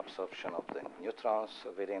the absorption of the neutrons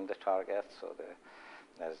within the target. So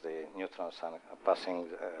as the neutrons are passing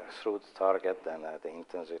through the target, then the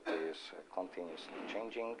intensity is continuously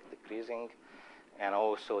changing, decreasing. And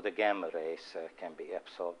also the gamma rays can be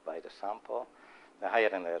absorbed by the sample. The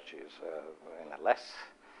higher energy is less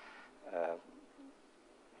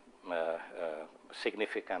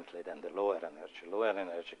significantly than the lower energy. Lower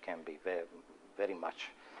energy can be very much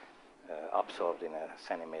absorbed in a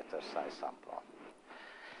centimeter size sample.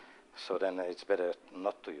 So then it's better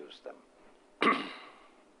not to use them.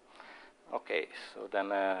 Okay, so then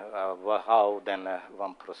how then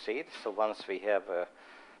one proceeds? So once we have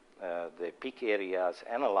the peak areas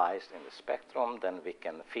analyzed in the spectrum, then we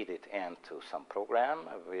can feed it into some program.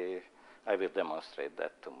 I will demonstrate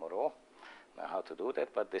that tomorrow, how to do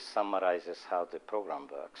that, but this summarizes how the program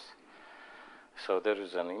works. So there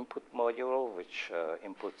is an input module which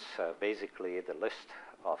inputs basically the list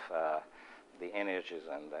of the energies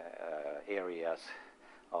and areas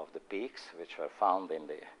of the peaks which are found in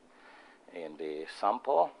the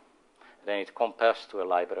sample. Then it compares to a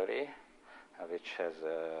library which has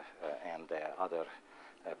and other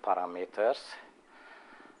parameters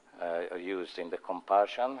used in the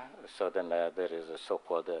comparison. So then there is a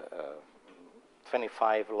so-called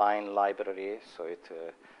 25-line library. So it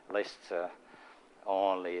lists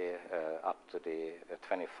only up to the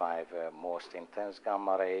 25 most intense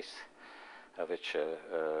gamma rays, which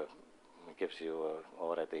gives you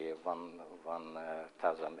already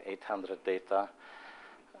 1,800 data.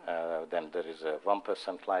 Then there is a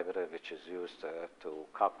 1% library which is used to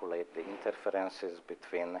calculate the interferences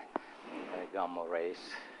between gamma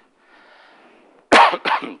rays.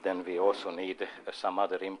 Then we also need some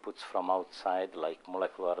other inputs from outside, like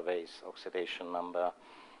molecular weight, oxidation number,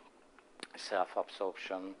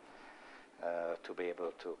 self-absorption, to be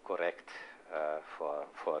able to correct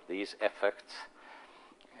for these effects.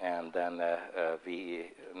 And then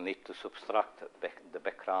we need to subtract the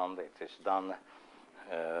background. It is done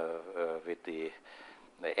with the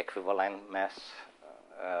equivalent mass,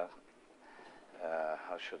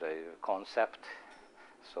 concept.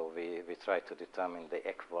 So we try to determine the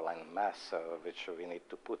equivalent mass which we need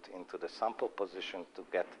to put into the sample position to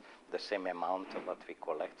get the same amount of what we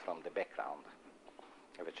collect from the background,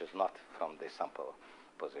 which is not from the sample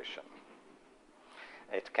position.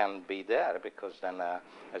 It can be there because then,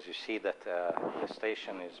 as you see that the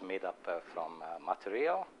station is made up from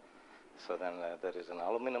material. So then there is an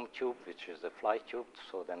aluminum tube, which is the fly tube.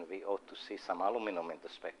 So then we ought to see some aluminum in the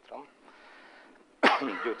spectrum.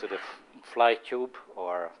 Due to the fly tube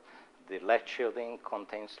or the lead shielding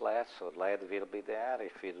contains lead, so lead will be there.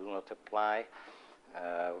 If we do not apply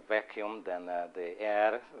vacuum, then the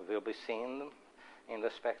air will be seen in the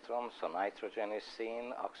spectrum. So nitrogen is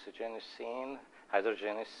seen, oxygen is seen,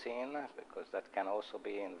 hydrogen is seen, because that can also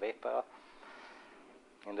be in vapor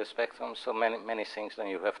in the spectrum. So many things then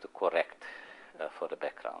you have to correct for the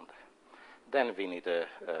background. Then we need a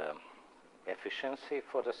efficiency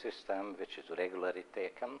for the system, which is regularly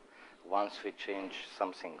taken. Once we change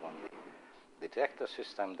something on the detector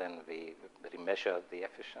system, then we measure the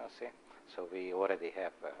efficiency. So we already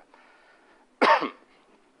have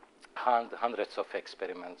hundreds of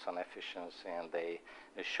experiments on efficiency, and they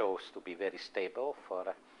show to be very stable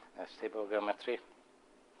for stable geometry.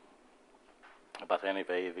 But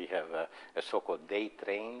anyway, we have a so-called date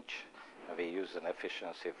range. We use an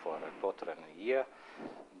efficiency for a quarter and a year.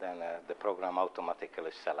 Then the program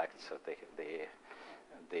automatically selects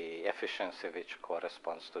the efficiency which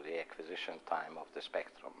corresponds to the acquisition time of the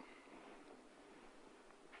spectrum.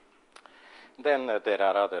 Then there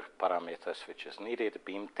are other parameters which is needed: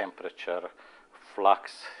 beam temperature,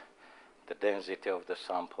 flux, the density of the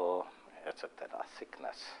sample, etc.,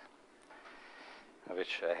 thickness,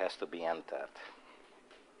 which has to be entered.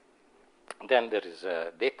 Then there is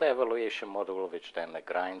a data evaluation module which then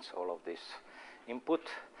grinds all of this input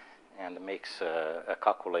and makes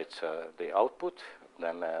calculates the output.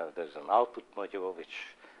 Then there's an output module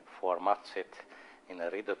which formats it in a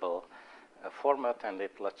readable format, and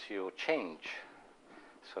it lets you change.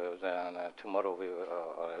 So then tomorrow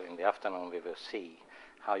or in the afternoon we will see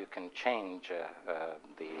how you can change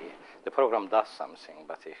the program does something,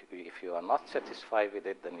 but if you are not satisfied with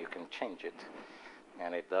it, then you can change it,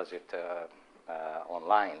 and it does it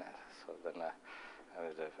online. So then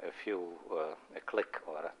with a click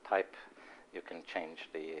or a type, you can change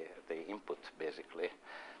the input basically,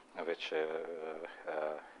 which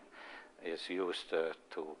is used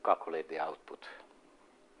to calculate the output.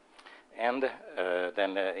 And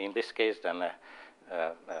then in this case, then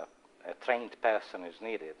a trained person is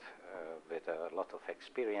needed with a lot of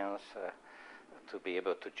experience to be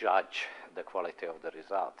able to judge the quality of the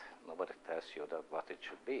result. Nobody tells you what it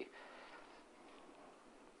should be.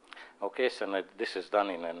 Okay, so this is done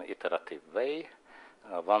in an iterative way.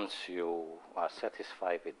 Once you are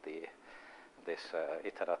satisfied with this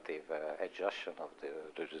iterative adjustment of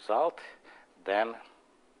the result, then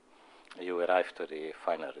you arrive to the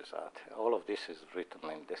final result. All of this is written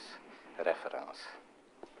in this reference.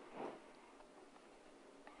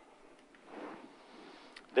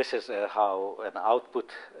 This is how an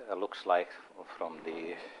output looks like from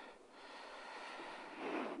the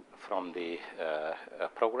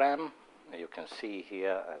program. You can see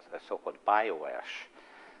here a so-called bio-ash.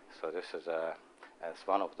 So this is as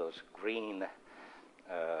one of those green.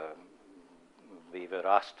 We were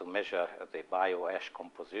asked to measure the bio-ash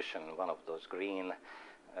composition in one of those green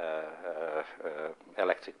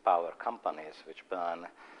electric power companies which burn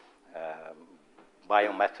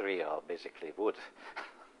biomaterial, basically wood.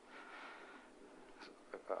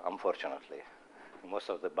 Unfortunately, most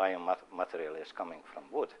of the biomaterial is coming from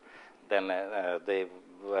wood. Then they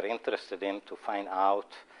were interested in to find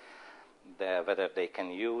out whether they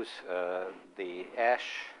can use the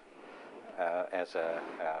ash as a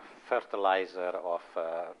fertilizer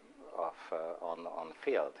on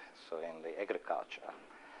field, so in the agriculture.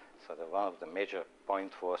 So one of the major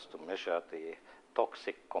points was to measure the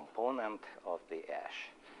toxic component of the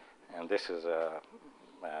ash. And this is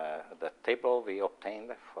the table we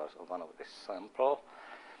obtained for one of the sample.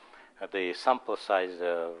 The sample size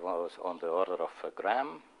was on the order of a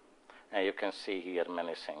gram. And you can see here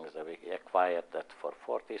many things that we acquired that for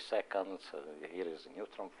 40 seconds. Here is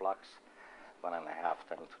neutron flux, 1.5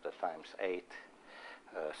 × 10⁸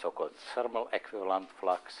 so-called thermal equivalent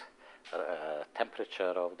flux,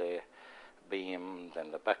 temperature of the beam,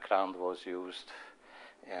 then the background was used,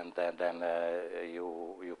 and then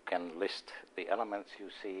you can list the elements you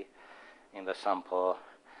see in the sample.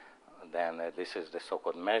 Then this is the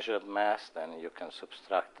so-called measured mass. Then you can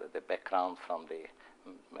subtract the background from the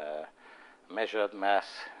measured mass.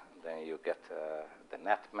 Then you get the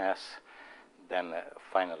net mass. Then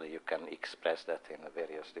finally you can express that in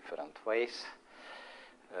various different ways.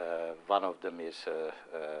 One of them is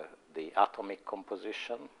the atomic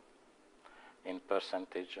composition in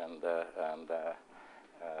percentage and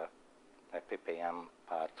ppm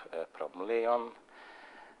part per million.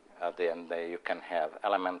 Then you can have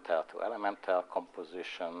elemental to elemental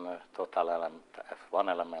composition, total element, one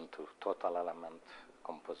element to total element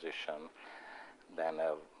composition, then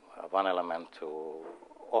one element to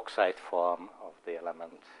oxide form of the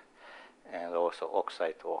element, and also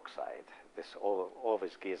oxide to oxide. This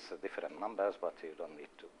always gives different numbers, but you don't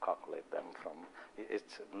need to calculate them from.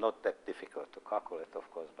 It's not that difficult to calculate, of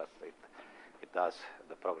course, but it does.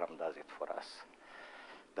 The program does it for us.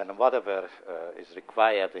 Then whatever is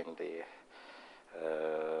required in the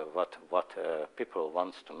what people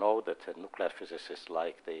wants to know, that nuclear physicists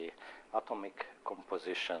like the atomic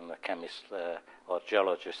composition, chemists or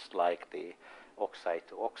geologists like the oxide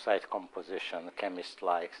to oxide composition, chemist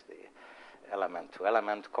likes the element to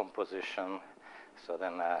element composition. So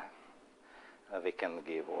then we can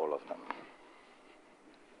give all of them.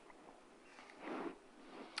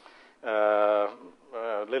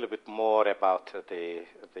 A little bit more about the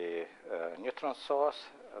neutron source.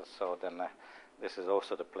 So then this is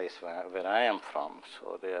also the place where I am from.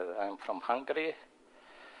 So I am from Hungary,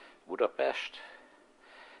 Budapest,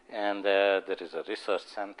 and there is a research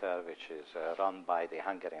center which is run by the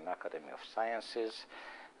Hungarian Academy of Sciences,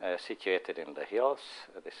 situated in the hills.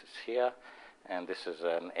 This is here, and this is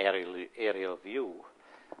an aerial view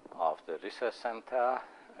of the research center.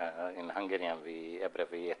 In Hungarian, we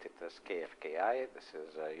abbreviate it as KFKI. This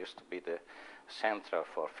is used to be the Center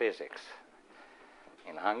for Physics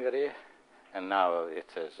in Hungary, and now it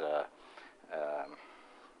is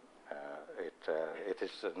it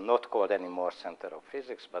is not called anymore Center of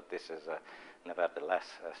Physics, but this is nevertheless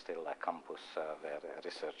still a campus where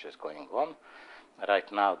research is going on.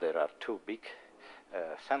 Right now, there are two big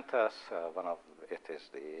centers. One of it is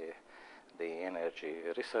the Energy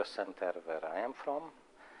Research Center where I am from,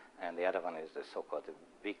 and the other one is the so-called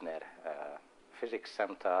Wigner Physics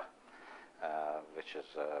Center, which is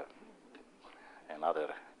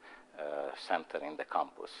another center in the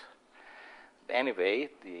campus. Anyway,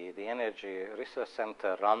 the Energy Research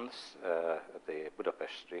Center runs the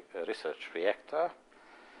Budapest Research Reactor,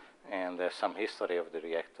 and some history of the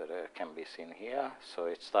reactor can be seen here. So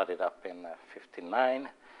it started up in '59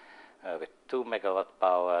 with 2 megawatt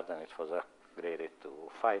power, then it was upgraded to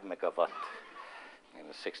 5 megawatt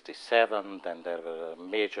in '67. Then there was a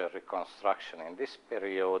major reconstruction in this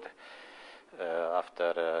period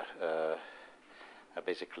after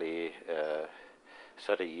basically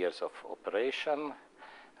 30 years of operation.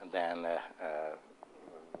 And then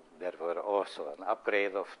there were also an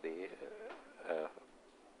upgrade of the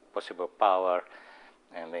possible power,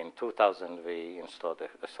 and in 2000 we installed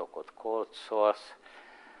a so-called cold source.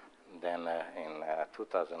 Then in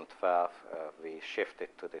 2012 we shifted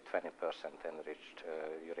to the 20% enriched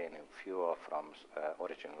uranium fuel from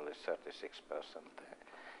originally 36%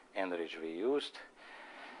 enriched we used.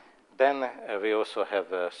 Then we also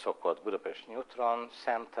have a so-called Budapest Neutron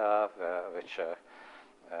Center, which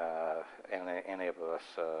enables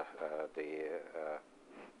the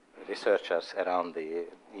researchers around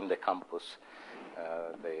in the campus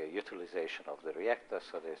the utilization of the reactor.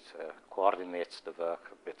 So this coordinates the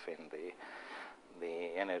work between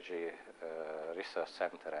the Energy Research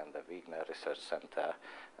Center and the Wigner Research Center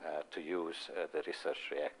to use the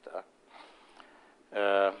research reactor.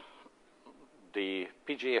 The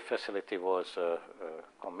PGA facility was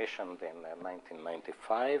commissioned in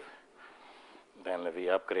 1995. Then we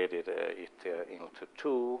upgraded it into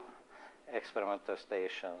 2 experimental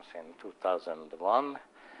stations in 2001.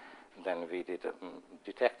 Then we did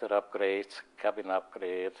detector upgrades, cabin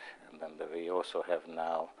upgrade, and then we also have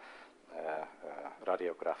now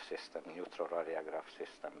radiograph system, neutron radiograph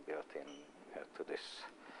system built in to this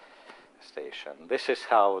station. This is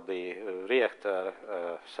how the reactor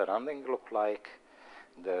surrounding look like.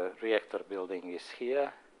 The reactor building is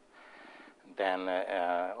here. Then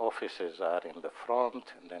offices are in the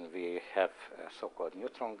front. And then we have a so-called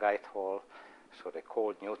neutron guide hall. So the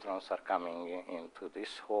cold neutrons are coming into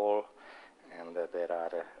this hole, and there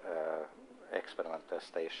are experimental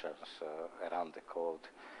stations around the cold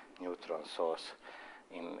neutron source.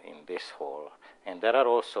 in this hall. And there are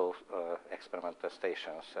also experimental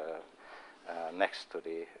stations next to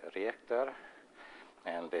the reactor,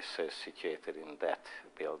 and this is situated in that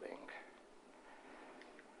building.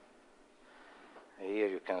 Here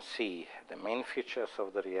you can see the main features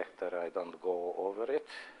of the reactor. I don't go over it.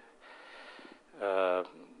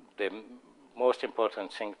 The most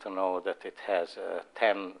important thing to know that it has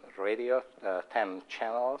 10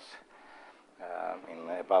 channels in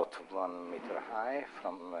about 1 meter high,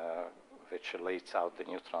 from which leads out the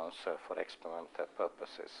neutrons for experimental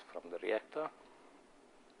purposes from the reactor.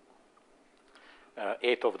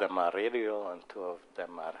 8 of them are radial and 2 of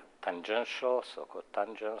them are tangential, so-called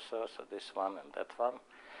tangential, so this one and that one.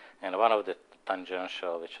 And one of the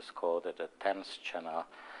tangential, which is called the 10th channel,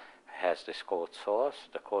 has this cold source.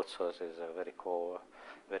 The cold source is very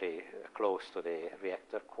close to the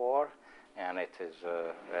reactor core, and it is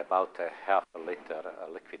about a half a liter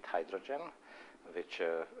liquid hydrogen, which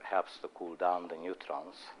helps to cool down the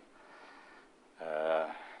neutrons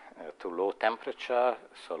to low temperature,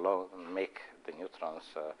 so make the neutrons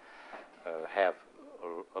have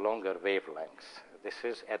longer wavelengths. This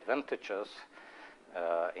is advantageous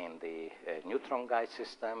in the neutron guide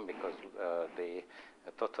system, because the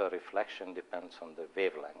total reflection depends on the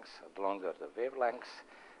wavelengths. The longer the wavelengths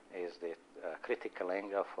is the critical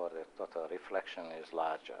angle for the total reflection is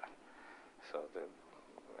larger. So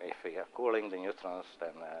if we are cooling the neutrons,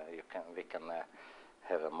 then we can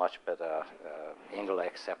have a much better angle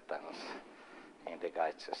acceptance in the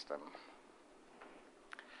guide system.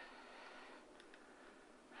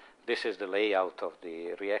 This is the layout of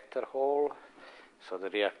the reactor hall. So the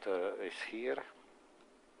reactor is here.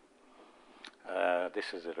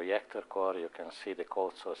 This is the reactor core. You can see the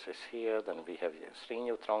cold source is here. Then we have 3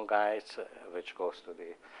 neutron guides, which goes to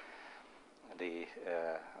the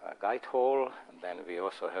guide hall. And then we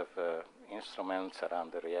also have instruments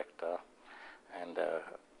around the reactor, and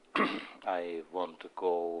I won't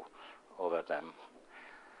go over them.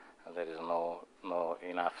 There is no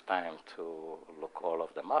enough time to look all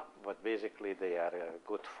of them up, but basically they are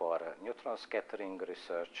good for neutron scattering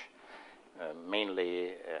research.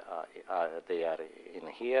 Mainly they are in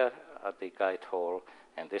here at the guide hall,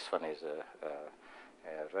 and this one is a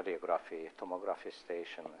radiography tomography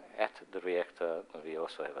station at the reactor. We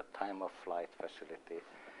also have a time of flight facility,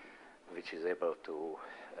 which is able to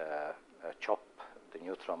chop the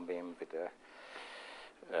neutron beam with a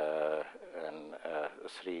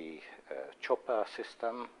 3 chopper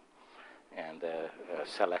system, and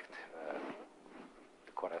select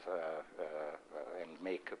and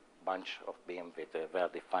make a bunch of beam with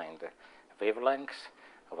well-defined wavelengths,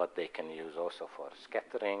 what they can use also for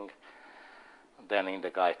scattering. Then in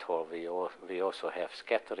the guide hall, we also have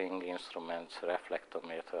scattering instruments,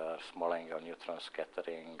 reflectometer, small angle neutron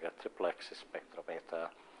scattering, triple axis spectrometer.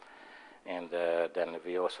 And then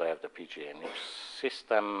we also have the PGA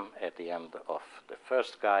system at the end of the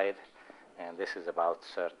first guide, and this is about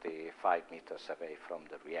 35 meters away from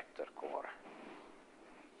the reactor core.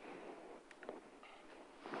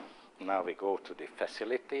 Now we go to the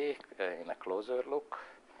facility in a closer look.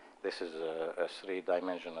 This is a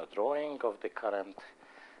 3-dimensional drawing of the current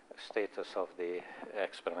status of the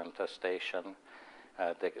experimental station.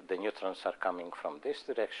 The neutrons are coming from this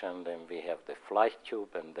direction. Then we have the flight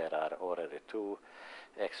tube, and there are already 2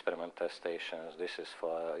 experimental stations. This is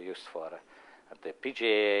used for the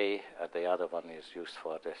PGA. The other one is used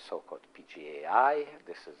for the so-called PGA-I.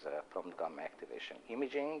 This is a prompt gamma activation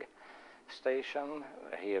imaging station.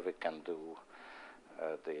 Here we can do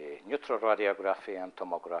the neutron radiography and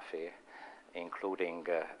tomography, including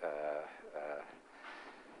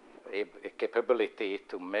a capability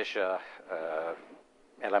to measure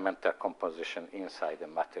elemental composition inside the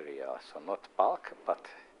material. So not bulk, but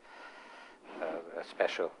a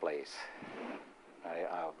special place.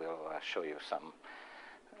 I will show you some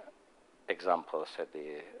examples at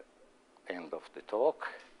the end of the talk.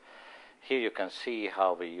 Here you can see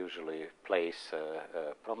how we usually place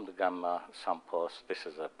prompt gamma samples. This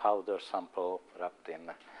is a powder sample wrapped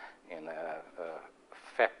in a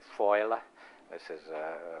fat foil. This is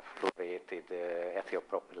a fluorinated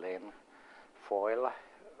ethylpropylene foil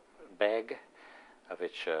bag,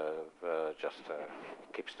 which just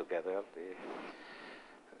keeps together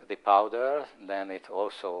the powder. Then it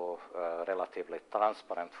also relatively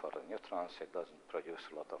transparent for the neutrons. It doesn't produce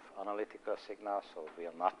a lot of analytical signals, so we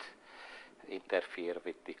are not interfere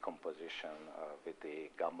with the composition with the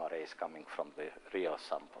gamma rays coming from the real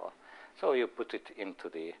sample. So you put it into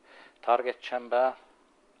the target chamber.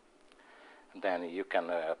 Then you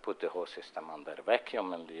can put the whole system under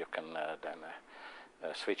vacuum, and you can then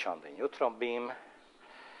switch on the neutron beam.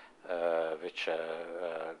 which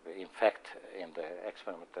in fact in the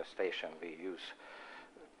experimental station we use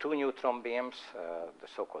two neutron beams, the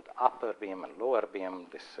so-called upper beam and lower beam.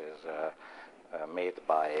 This is made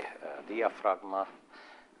by diaphragma,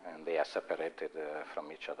 and they are separated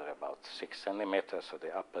from each other about 6 centimeters. So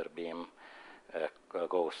the upper beam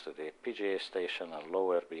goes to the PGA station, and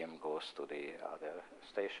lower beam goes to the other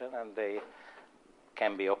station, and they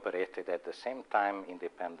can be operated at the same time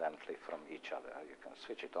independently from each other. You can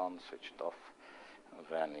switch it on, switch it off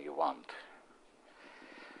when you want.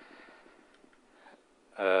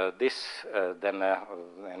 Then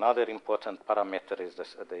another important parameter is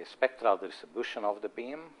the spectral distribution of the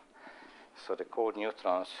beam. So the cold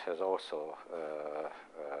neutrons has also,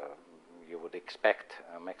 you would expect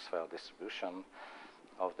a Maxwell distribution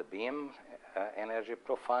of the beam energy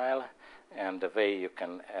profile. And the way you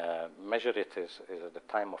can measure it is the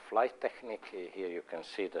time of flight technique. Here you can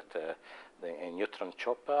see that the neutron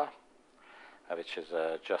chopper, which is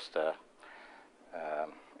just a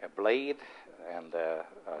blade, and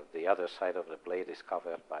the other side of the blade is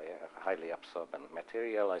covered by a highly absorbent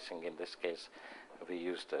material. I think in this case we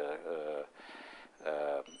used a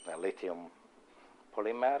lithium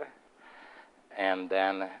polymer, and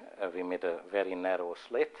then we made a very narrow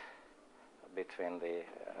slit between the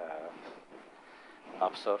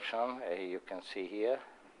absorption, you can see here.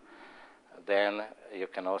 Then you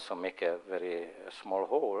can also make a very small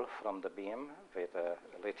hole from the beam with a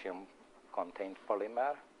lithium-contained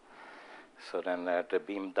polymer. So then the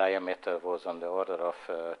beam diameter was on the order of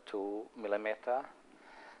 2 millimeter.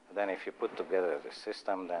 Then if you put together the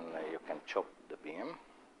system, then you can chop the beam.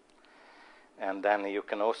 And then you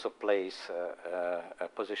can also place a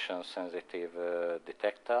position-sensitive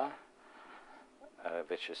detector,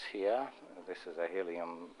 which is here. This is a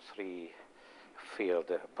helium-3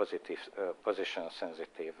 field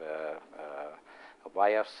position-sensitive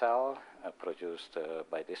wire cell produced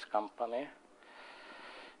by this company.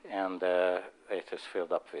 And it is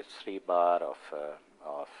filled up with 3 bar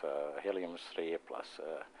of helium-3 plus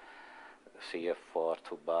CF4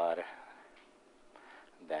 2 bar.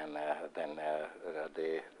 Then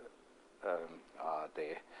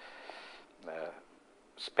the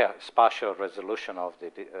spatial resolution of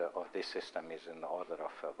this system is in the order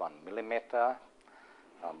of 1 millimeter,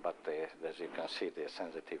 but as you can see, the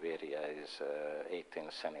sensitive area is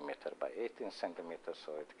 18 centimeter by 18 centimeters,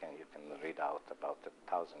 so you can read out about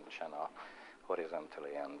 1,000 channel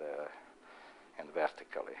horizontally and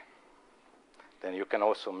vertically. Then you can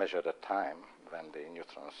also measure the time when the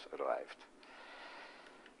neutrons arrived.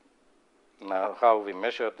 Now, how we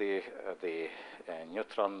measure the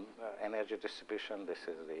neutron energy distribution? This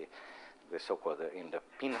is the so-called in the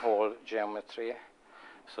pinhole geometry.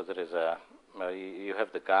 So there is you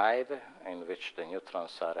have the guide in which the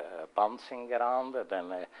neutrons are bouncing around,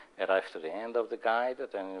 then arrive to the end of the guide.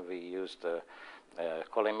 Then we use the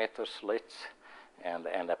collimator slits and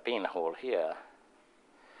a pinhole here.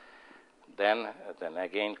 Then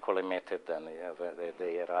again collimated, then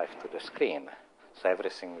they arrive to the screen. So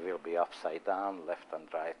everything will be upside down, left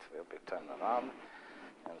and right will be turned around,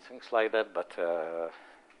 and things like that, but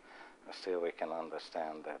still we can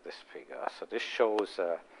understand this figure. So this shows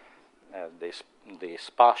the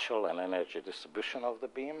spatial and energy distribution of the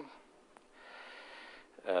beam.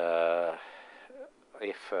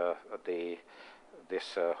 If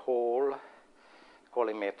this whole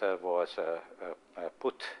collimator was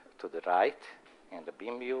put to the right in the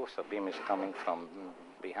beam view, so beam is coming from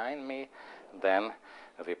behind me, then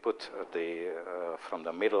we put from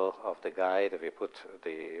the middle of the guide, we put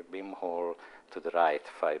the beam hole to the right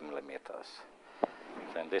 5 millimeters.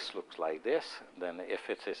 Then this looks like this. Then if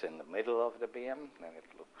it is in the middle of the beam, then it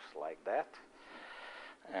looks like that.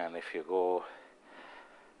 And if you go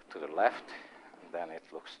to the left, then it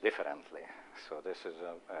looks differently. So this is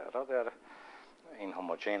a rather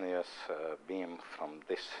inhomogeneous beam from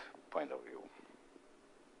this point of view.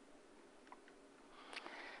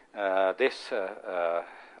 This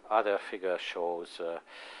other figure shows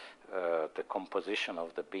the composition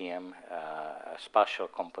of the beam, spatial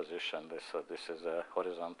composition. So this is a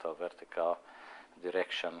horizontal, vertical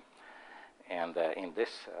direction. And in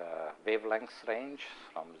this wavelength range,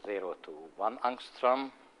 from 0 to 1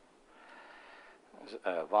 angstrom,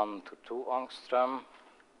 1 to 2 angstrom,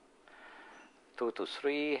 2 to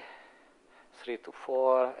 3, 3 to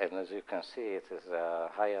 4, and as you can see, it is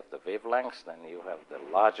higher the wavelengths, then you have the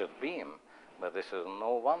larger beam. But this is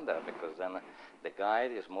no wonder, because then the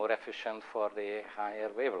guide is more efficient for the higher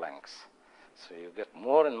wavelengths. So you get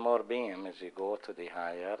more and more beam as you go to the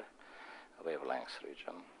higher wavelengths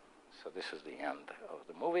region. So this is the end of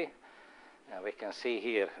the movie. We can see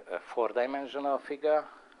here a 4-dimensional figure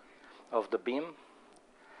of the beam.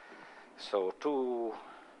 So two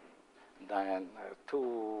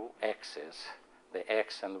axes, the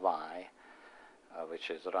X and Y, which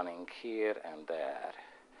is running here and there.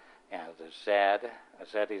 And the Z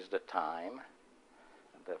is the time,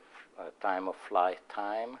 the time of flight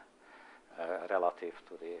time relative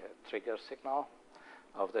to the trigger signal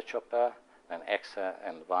of the chopper. And X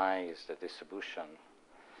and Y is the distribution,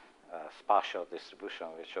 spatial distribution,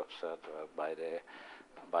 which observed by the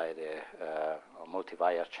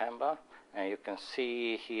multi-wire chamber. And you can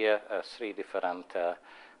see here 3 different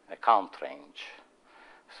count range.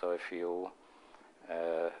 So if you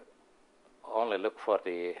only look for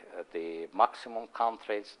the maximum count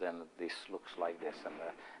rates, then this looks like this. And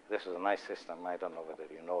this is a nice system. I don't know whether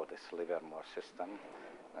you know this Livermore system,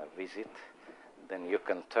 visit. Then you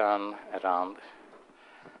can turn around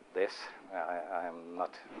this. I am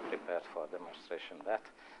not prepared for demonstration of that,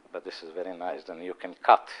 but this is very nice. Then you can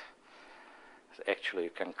cut. Actually, you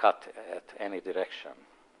can cut at any direction,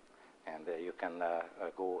 and you can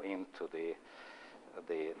go into this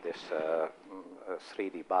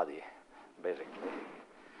 3D body, basically.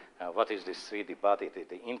 What is this 3D body?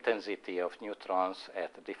 The intensity of neutrons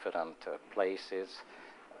at different places,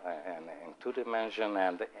 and in 2 dimension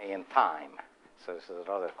and in time. So this is a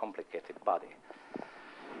rather complicated body.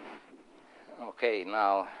 Okay,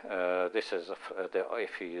 now this is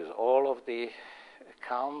if you use all of the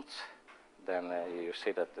counts, then you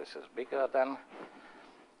see that this is bigger than,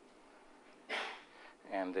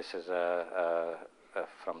 and this is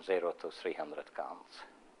from 0 to 300 counts.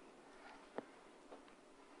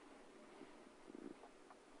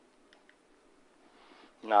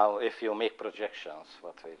 Now, if you make projections,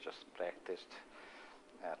 what we just practiced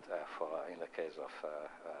in the case of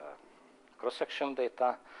cross-section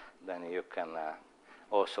data, then you can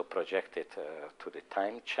also project it to the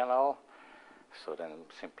time channel. So then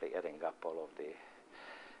simply adding up all of the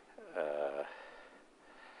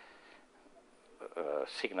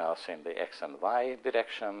signals in the X and Y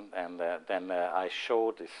direction, and then I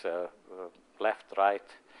show this left,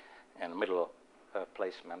 right, and middle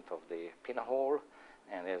placement of the pinhole.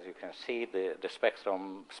 And as you can see, the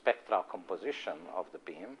spectral composition of the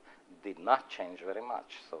beam did not change very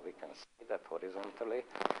much. So we can see that horizontally,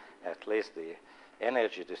 at least the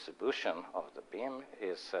energy distribution of the beam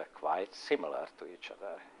is quite similar to each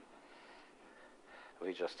other.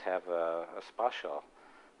 We just have spatial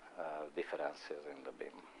differences in the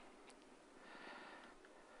beam.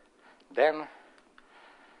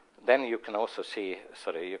 Then you can also see,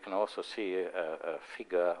 a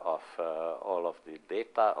figure of all of the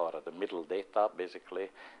data, or the middle data,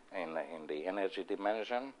 basically, in the energy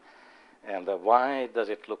dimension. And why does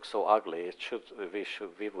it look so ugly?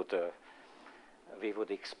 We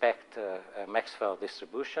would expect a Maxwell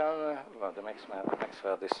distribution. Well, the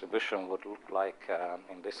Maxwell distribution would look like,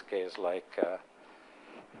 in this case, like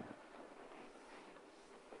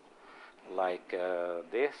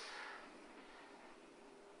this.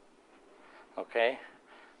 Okay,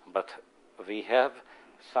 but we have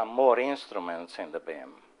some more instruments in the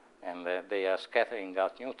beam, and they are scattering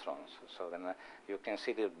out neutrons. So then you can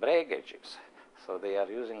see the break edges. So they are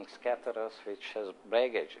using scatterers which has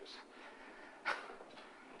break edges.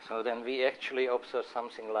 So then we actually observe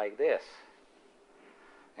something like this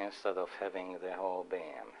instead of having the whole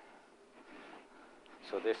beam.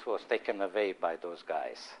 So this was taken away by those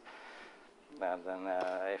guys. And then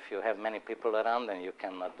if you have many people around, then you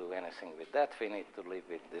cannot do anything with that. We need to live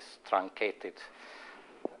with this truncated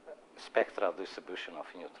spectral distribution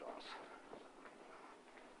of neutrons.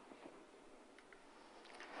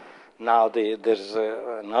 Now, there's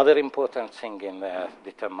another important thing in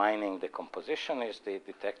determining the composition is the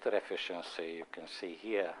detector efficiency. You can see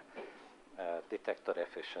here detector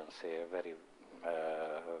efficiency, a very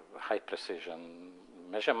high precision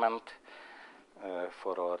measurement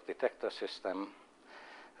for our detector system.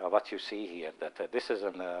 What you see here, that this is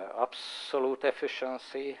an absolute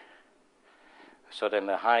efficiency. So then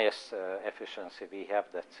the highest efficiency we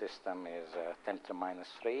have that system is 10 to the minus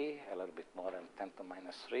 3, a little bit more than 10 to the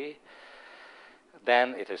minus 3.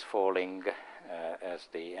 Then it is falling as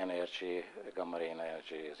the energy, gamma ray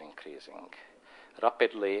energy, is increasing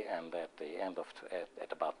rapidly, and at the end of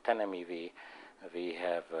at about 10 MeV, we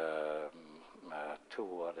have 2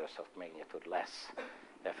 orders of magnitude less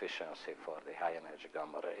efficiency for the high energy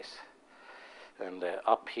gamma rays. And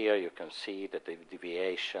up here you can see the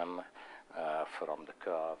deviation from the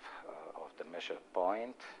curve of the measured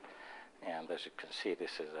point, and as you can see,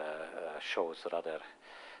 this is shows rather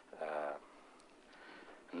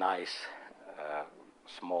nice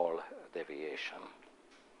small deviation.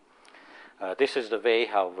 This is the way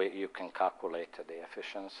how you can calculate the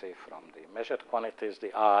efficiency from the measured quantities.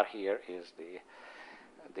 The R here is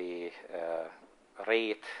the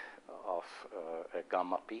rate of a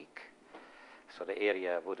gamma peak. So the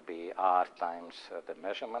area would be R times the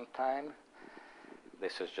measurement time.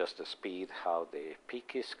 This is just the speed, how the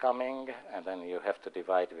peak is coming, and then you have to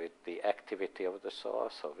divide with the activity of the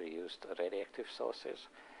source. So we used radioactive sources.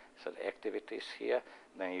 So the activity is here.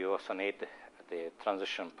 Then you also need the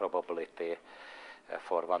transition probability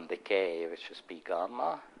for one decay, which is P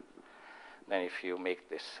gamma. Then if you make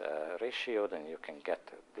this ratio, then you can get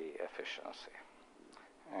the efficiency.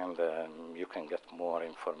 And you can get more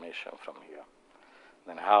information from here.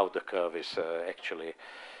 Then how the curve is actually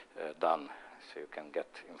done. So you can get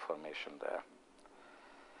information there.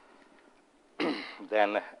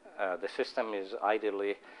 Then the system is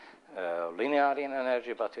ideally linear in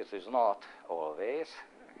energy, but it is not always.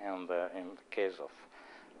 And in the case of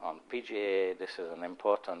on PGA, this is an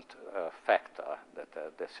important factor, that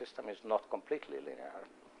the system is not completely linear.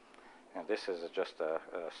 And this is just a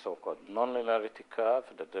so-called nonlinearity curve.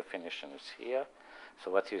 The definition is here. So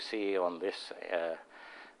what you see on this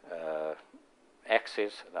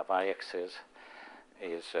axis, the y-axis,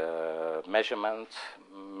 is measurements,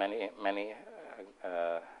 many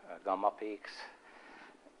gamma peaks,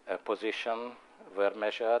 position were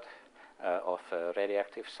measured of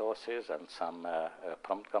radioactive sources and some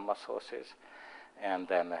prompt gamma sources, and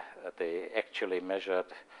then they actually measured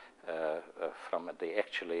from the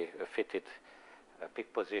actually fitted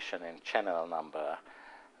peak position in channel number.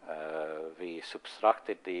 We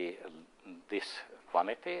subtracted this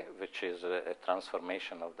quantity, which is a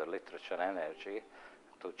transformation of the literature energy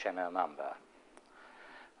to channel number.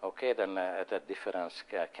 Okay, then that difference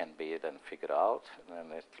can be then figured out,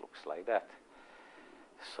 and it looks like that.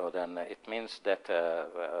 So then it means that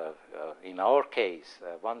in our case,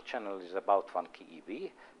 one channel is about 1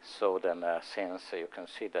 keV. So then since you can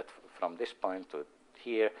see that from this point to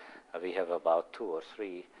here, we have about 2 or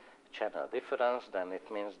 3 channel difference, then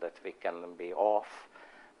it means that we can be off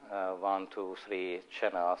 1, 2, 3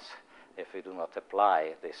 channels if we do not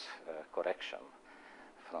apply this correction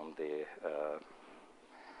from the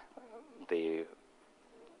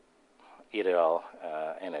ideal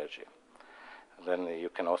energy. Then you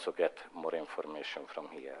can also get more information from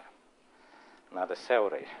here. Now the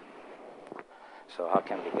theory. So how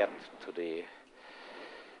can we get to the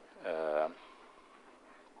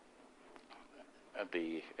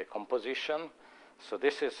composition? So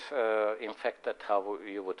this is in fact that how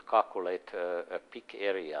you would calculate a peak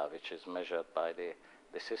area, which is measured by the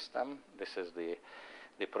system. This is the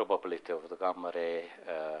probability of the gamma ray.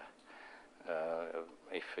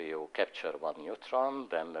 If you capture 1 neutron,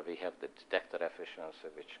 then we have the detector efficiency,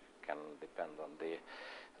 which can depend on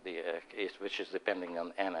which is depending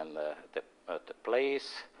on n and the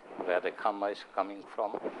place where the gamma is coming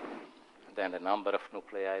from. Then the number of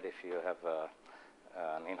nuclei. If you have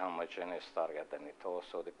an inhomogeneous target, then it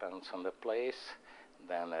also depends on the place.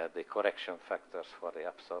 Then the correction factors for the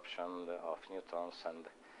absorption of neutrons and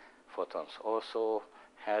photons also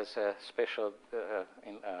has a special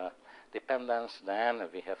dependence. Then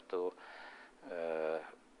we have to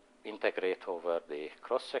integrate over the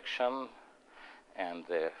cross-section and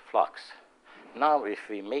the flux. Now if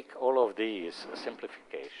we make all of these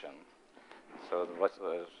simplification, so what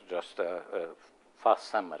was just a fast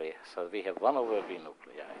summary. So we have 1 over V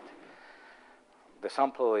nuclide. The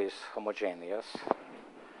sample is homogeneous.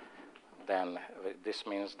 Then this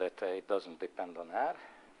means that it doesn't depend on R.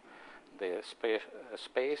 The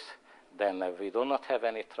space. Then we do not have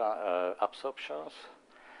any absorptions.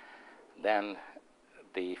 Then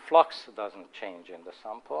the flux doesn't change in the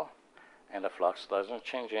sample, and the flux doesn't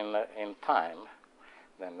change in time.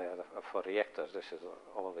 Then for reactors, this is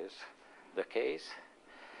always the case.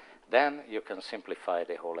 Then you can simplify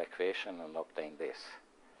the whole equation and obtain this.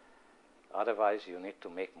 Otherwise, you need to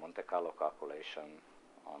make Monte Carlo calculation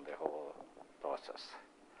on the whole process.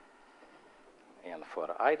 And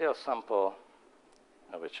for ideal sample,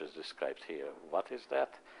 which is described here, what is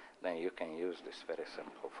that? Then you can use this very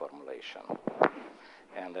simple formulation.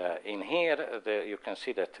 And in here, you can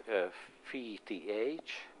see that phi th,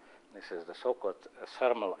 this is the so-called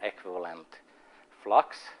thermal equivalent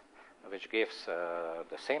flux, which gives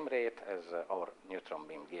the same rate as our neutron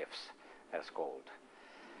beam gives as gold.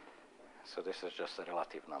 So this is just a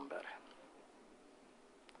relative number.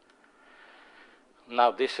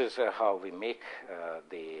 Now this is how we make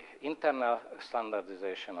the internal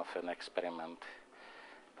standardization of an experiment.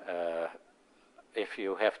 If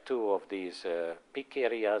you have 2 of these peak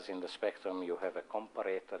areas in the spectrum, you have a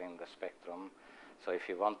comparator in the spectrum. So if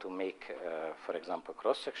you want to make, for example,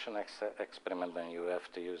 cross-section experiment, then you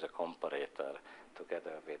have to use a comparator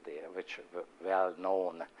together with the, which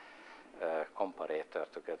well-known comparator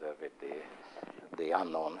together with the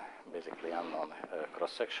unknown, basically unknown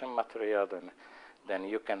cross-section material. Then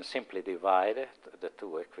you can simply divide the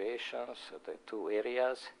two equations, the two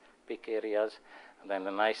areas, peak areas. And then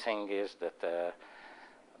the nice thing is that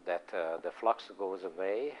the flux goes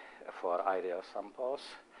away for ideal samples.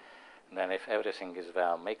 And then if everything is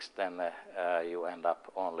well mixed, then you end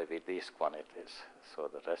up only with these quantities. So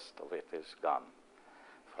the rest of it is gone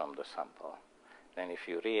from the sample. Then if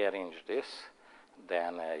you rearrange this,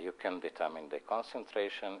 then you can determine the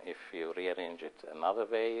concentration. If you rearrange it another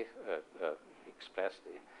way, express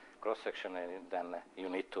the cross-section, then you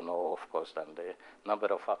need to know, of course, then the number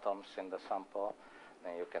of atoms in the sample.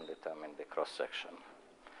 Then you can determine the cross-section.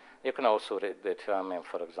 You can also determine,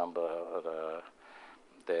 for example,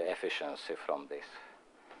 the efficiency from this,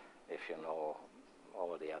 if you know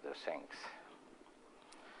all the other things.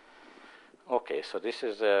 Okay, so this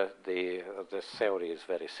is the theory is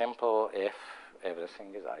very simple if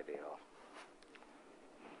everything is ideal.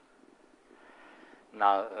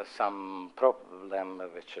 Now, some problem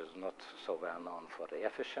which is not so well known for the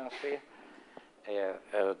efficiency.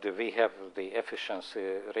 We have the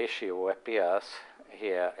efficiency ratio appears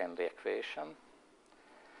here in the equation,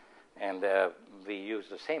 and we use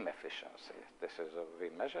the same efficiency. This is we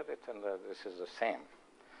measured it, and this is the same.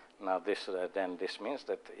 Now, then this means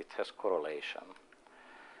that it has correlation.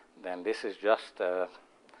 Then this is just the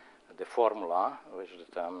formula which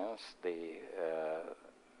determines the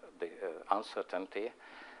uncertainty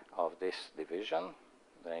of this division.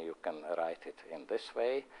 Then you can write it in this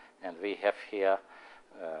way. And we have here,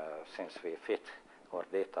 since we fit our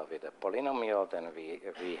data with a polynomial, then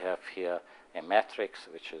we have here a matrix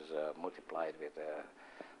which is multiplied with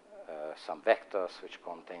some vectors which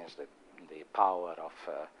contains the power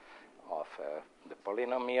of the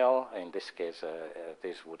polynomial. In this case,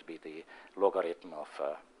 this would be the logarithm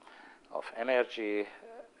of energy,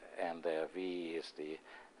 and V is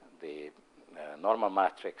the normal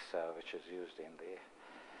matrix which is used in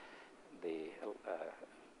the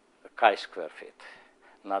chi-square fit.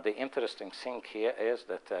 Now, the interesting thing here is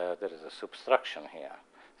that there is a subtraction here.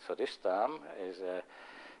 So this term is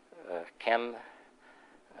can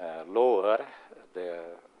lower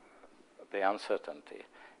the uncertainty.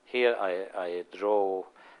 Here I draw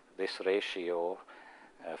this ratio,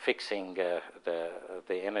 fixing the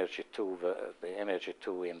energy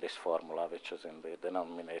 2 in this formula, which is in the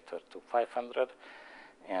denominator, to 500,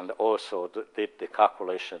 and also did the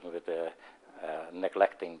calculation with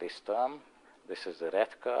neglecting this term. This is the red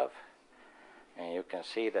curve, and you can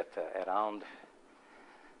see that around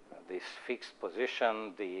this fixed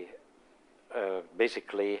position,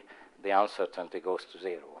 basically the uncertainty goes to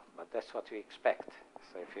 0. But that's what we expect.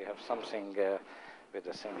 So if you have something with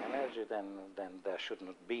the same energy, then there should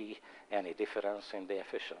not be any difference in the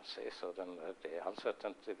efficiency. So then the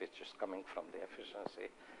uncertainty which is coming from the efficiency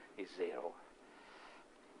is 0.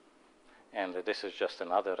 And this is just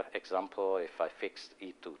another example. If I fixed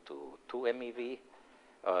E2 to 2 MeV,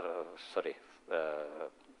 or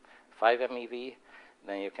 5 MeV,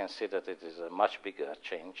 then you can see that it is a much bigger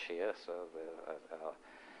change here. So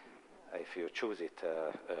if you choose it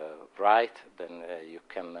right, then you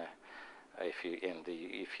can, if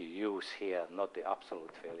you use here not the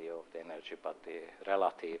absolute value of the energy, but the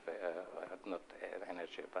relative, not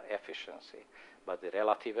energy, but efficiency, but the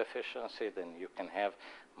relative efficiency, then you can have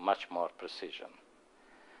much more precision.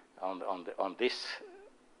 On this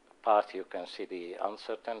part, you can see the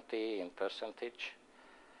uncertainty in percentage,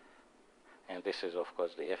 and this is, of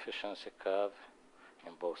course, the efficiency curve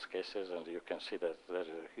in both cases, and you can see that there is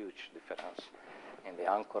a huge difference in the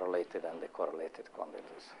uncorrelated and the correlated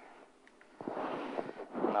quantities.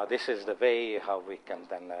 Now, this is the way how we can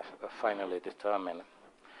then finally determine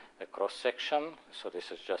a cross-section. So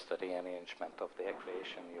this is just a rearrangement of the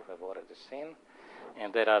equation you have already seen.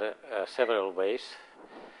 And there are several ways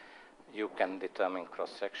you can determine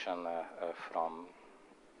cross-section from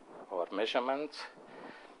our measurements.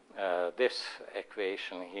 This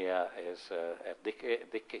equation here is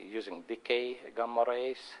using decay gamma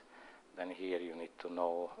rays. Then here you need to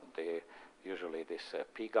know usually this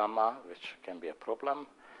P gamma, which can be a problem.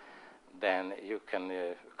 Then you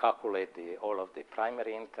can calculate all of the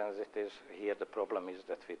primary intensities. Here the problem is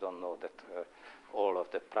that we don't know that all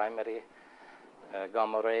of the primary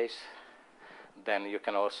gamma rays. Then you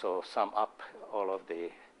can also sum up all of the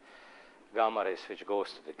gamma rays which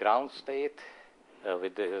goes to the ground state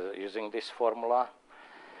using this formula.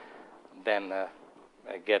 Then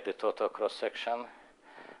get the total cross-section.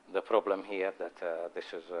 the problem here that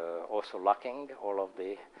this is also locking all of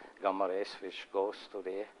the gamma rays which goes to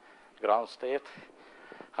the ground state.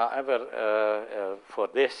 However, for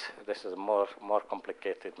this is a more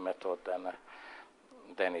complicated method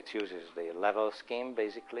than it uses the level scheme,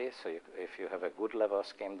 basically. So if you have a good level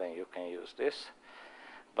scheme, then you can use this.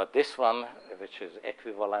 But this one, which is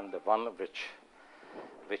equivalent, the one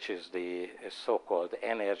which is the so-called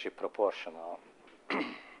energy proportional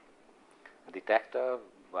detector,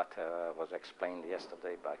 what was explained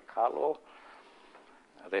yesterday by Carlo.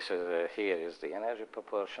 This is here is the energy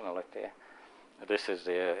proportionality. This is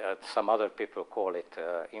the some other people call it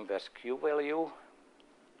inverse Q value.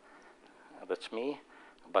 That's me.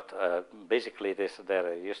 But basically,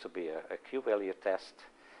 there used to be a Q value test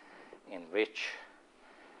in which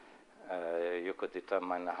you could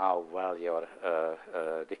determine how well your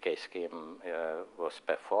decay scheme was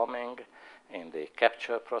performing in the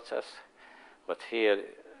capture process. But here,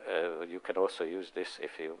 you can also use this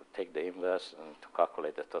if you take the inverse and to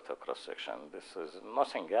calculate the total cross-section. This is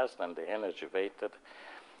nothing else than the energy-weighted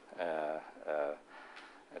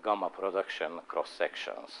gamma production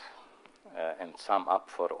cross-sections and sum up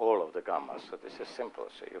for all of the gammas. So this is simple.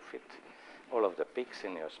 So you fit all of the peaks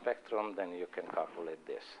in your spectrum, then you can calculate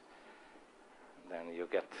this. Then you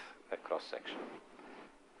get a cross-section.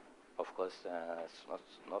 Of course, it's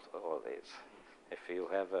not always. If you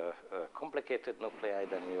have a complicated nuclei,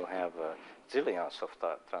 then you have zillions of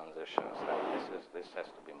transitions. This has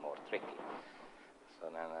to be more tricky. So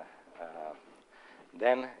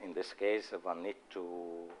then in this case, one need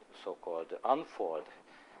to so-called unfold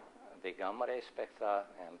the gamma ray spectra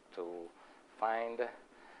and to find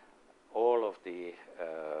all of the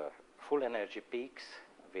full energy peaks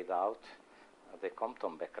without the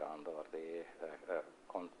Compton background or the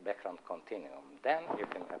background continuum. Then you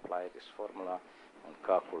can apply this formula and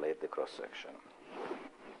calculate the cross-section.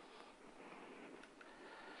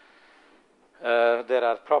 There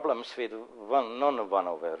are problems with non-1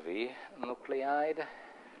 over V nuclide.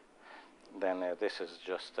 Then this is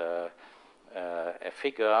just a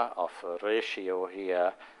figure of a ratio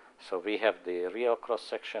here. So we have the real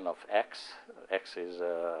cross-section of X. X is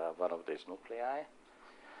one of these nuclei.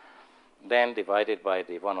 Then divided by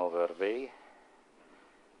the 1 over V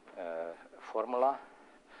formula.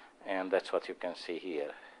 And that's what you can see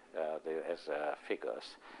here as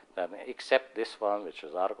figures. Then except this one, which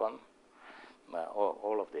is argon,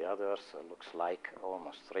 all of the others looks like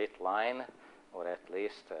almost straight line, or at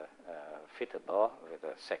least fittable with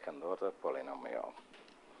a second order polynomial.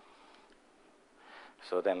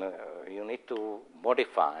 So then you need to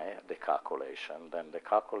modify the calculation. Then the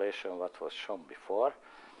calculation, what was shown before,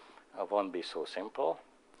 won't be so simple.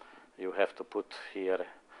 You have to put here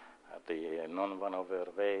the non-1 over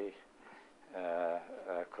V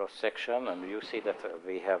cross-section, and you see that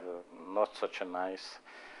we have not such a nice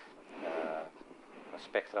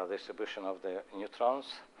spectral distribution of the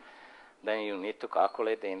neutrons. Then you need to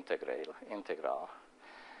calculate the integral.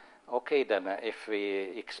 Okay, then if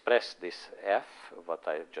we express this F, what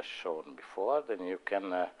I just shown before, then you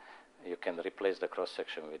can replace the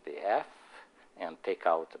cross-section with the F and take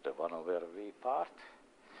out the 1 over V part.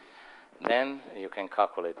 Then you can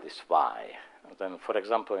calculate this Y. Then, for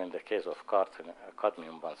example, in the case of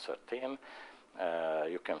cadmium-113,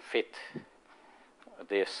 you can fit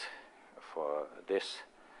this for this.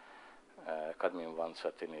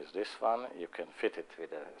 Cadmium-113 is this one. You can fit it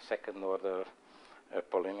with a second order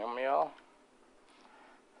polynomial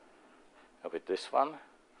with this one.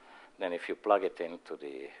 Then if you plug it into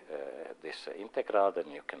this integral,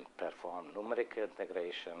 then you can perform numerical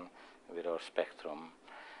integration with our spectrum.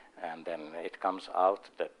 And then it comes out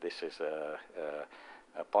that this is a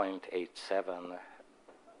 0.87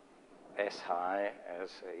 as high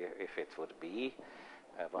as if it would be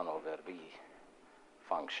a 1 over V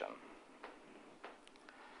function.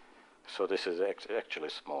 So this is actually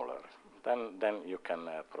smaller. Then you can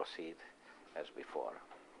proceed as before.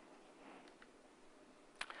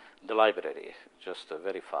 The library, just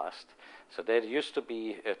very fast. So there used to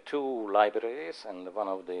be 2 libraries, and one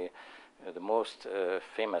of the most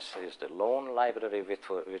famous is the Lone library,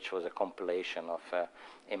 which was a compilation of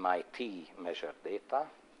MIT measured data,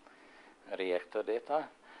 reactor data.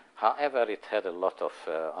 However, it had a lot of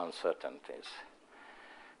uncertainties.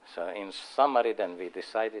 So in summary, then we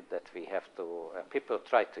decided that we have to, people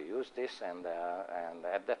tried to use this, and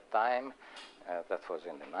at that time, that was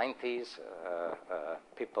in the 90s,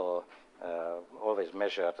 people always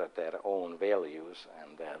measured their own values,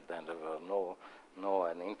 and then there were no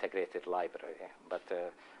an integrated library.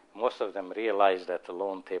 But most of them realized that the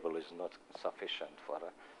Lone table is not sufficient for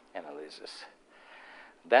analysis.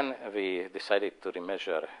 Then we decided to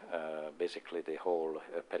remeasure basically the whole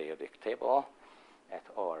periodic table at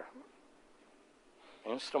our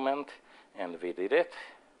instrument, and we did it.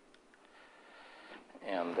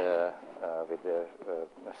 And with the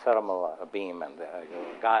thermal beam and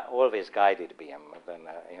always guided beam. Then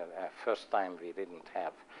first time we didn't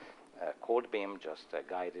have a cold beam, just a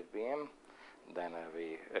guided beam. Then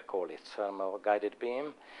we call it thermal guided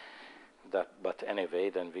beam. But anyway,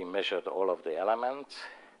 then we measured all of the elements,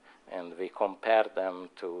 and we compared them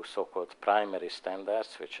to so-called primary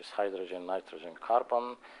standards, which is hydrogen, nitrogen,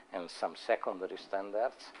 carbon, and some secondary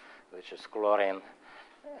standards, which is chlorine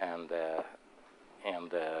and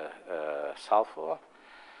sulfur,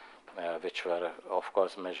 which were, of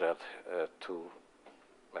course, measured to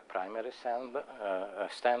a primary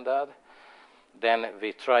standard. Then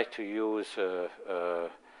we tried to use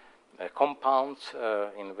compounds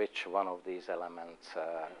in which one of these elements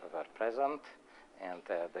were present, and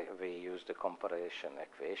we used the comparison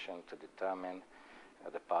equation to determine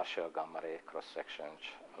the partial gamma ray cross-section,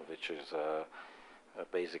 which is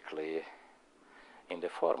basically in the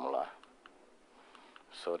formula.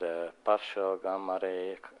 So the partial gamma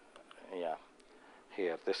ray, yeah,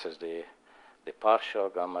 here, this is the partial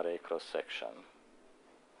gamma ray cross-section.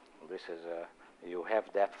 This is, you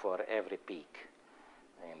have that for every peak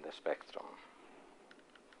in the spectrum.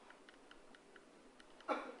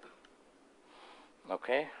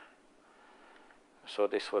 Okay, so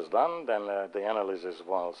this was done. Then the analysis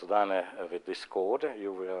was done with this code.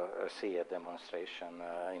 You will see a demonstration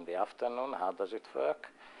in the afternoon. How does it work?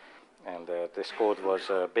 And this code was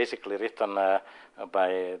basically written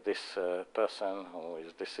by this person who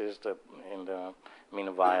is deceased in the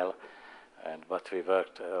meanwhile. But we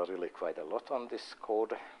worked really quite a lot on this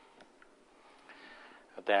code.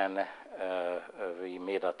 Then we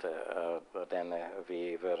made it. Then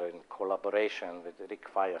we were in collaboration with Rick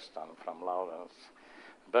Firestone from Lawrence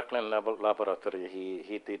Berkeley Laboratory.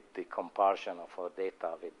 He did the comparison of our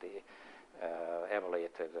data with the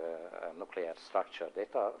evaluated nuclear structure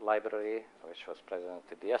data library, which was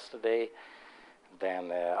presented yesterday.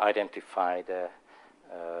 Then identified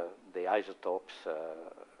the isotopes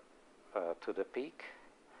to the peak,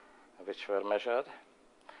 which were measured.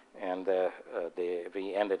 And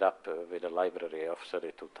we ended up with a library of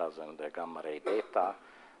 32,000 gamma ray data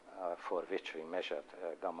for which we measured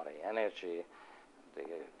gamma ray energy,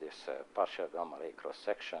 this partial gamma ray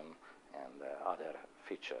cross-section, and other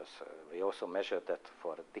features. We also measured that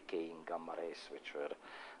for decaying gamma rays, which were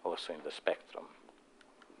also in the spectrum.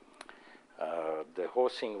 The whole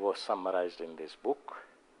thing was summarized in this book.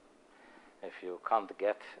 If you can't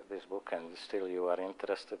get this book and still you are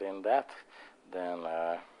interested in that, then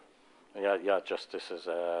just this is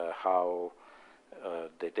how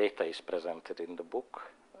the data is presented in the book.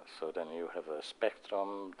 So then you have a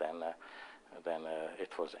spectrum, then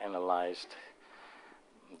it was analyzed,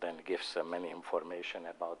 then gives many information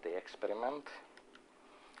about the experiment.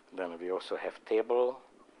 Then we also have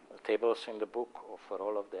tables in the book for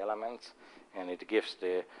all of the elements, and it gives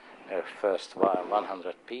the first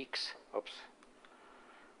 100 peaks,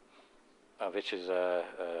 which is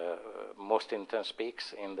most intense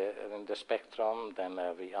peaks in the spectrum. Then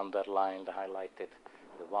we underlined, highlighted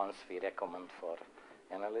the ones we recommend for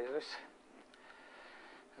analysis.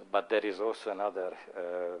 But there is also another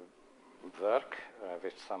work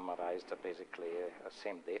which summarized basically a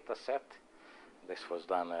same data set. This was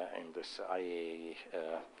done in this IAEA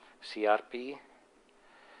CRP.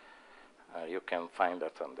 You can find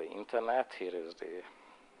that on the internet. Here is the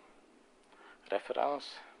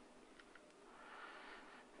reference.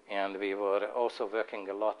 And we were also working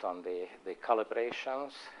a lot on the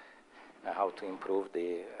calibrations, how to improve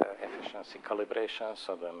the efficiency calibration.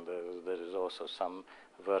 So then there is also some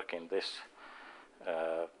work in this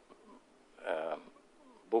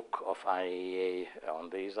book of IAEA on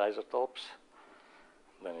these isotopes.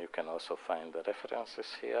 Then you can also find the references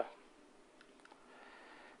here.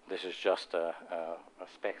 This is just a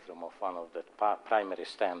spectrum of one of the primary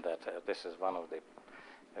standard. This is one of the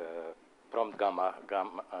prompt gamma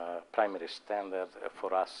primary standard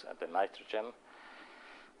for us, the nitrogen,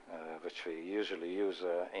 which we usually use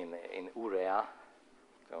in urea.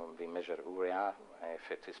 So we measure urea.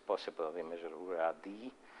 If it is possible, we measure urea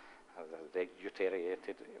D, the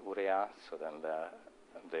deuterated urea. So then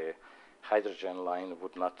the hydrogen line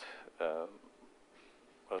would not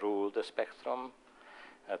rule the spectrum.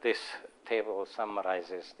 This table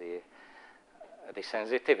summarizes the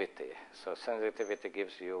sensitivity. So sensitivity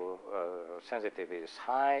gives you, sensitivity is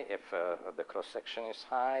high if the cross-section is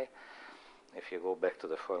high. If you go back to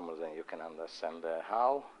the formula, then you can understand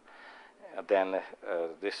how. Then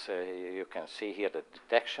this you can see here the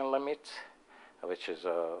detection limit, which is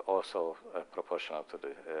also proportional to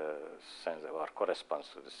the or corresponds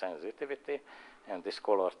to the sensitivity. And this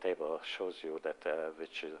color table shows you that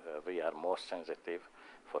we are more sensitive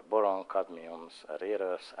for boron, cadmiums, rare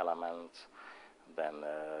earth elements, than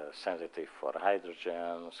sensitive for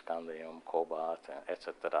hydrogen, scandium, cobalt,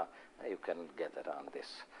 etc. You can get around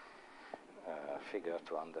this figure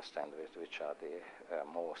to understand which are the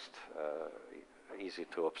most easy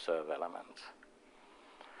to observe elements.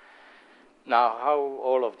 Now, how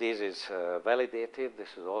all of this is validated,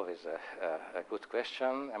 this is always a good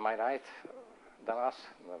question. Am I right, Tamas?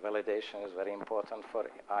 Validation is very important for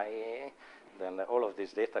IAEA. Then all of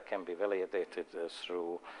this data can be validated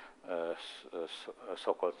through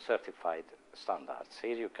so-called certified standards.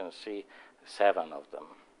 Here you can see 7 of them.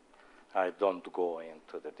 I don't go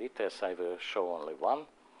into the details. I will show only one.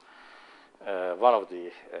 One of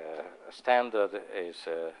the standard is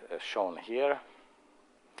shown here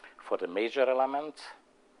for the major element.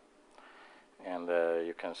 And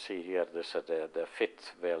you can see here this the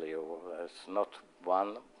fit value is not 1.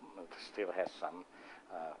 It still has some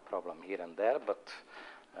problem here and there, but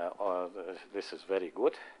this is very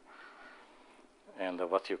good. And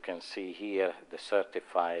what you can see here, the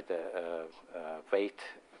certified weight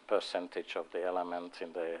percentage of the element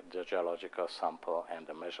in the geological sample and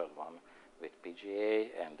the measured one with PGA,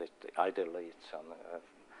 and ideally it's on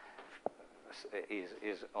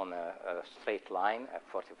is on a straight line, a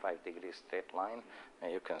 45-degree straight line,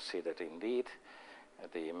 and you can see that indeed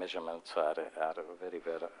the measurements are very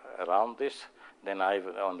well around this. Then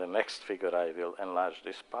on the next figure I will enlarge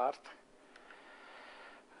this part,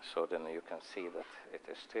 so then you can see that it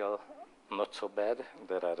is still not so bad.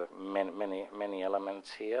 There are many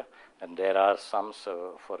elements here, and there are some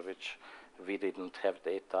for which we didn't have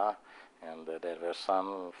data, and there were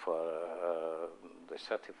some for the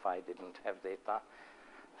certified didn't have data.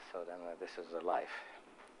 So then this is the life.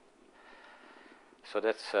 So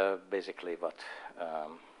that's basically what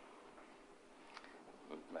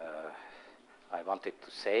I wanted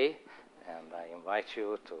to say, and I invite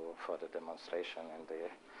you for the demonstration in the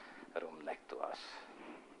room next to us.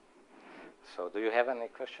 So do you have any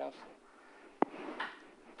questions?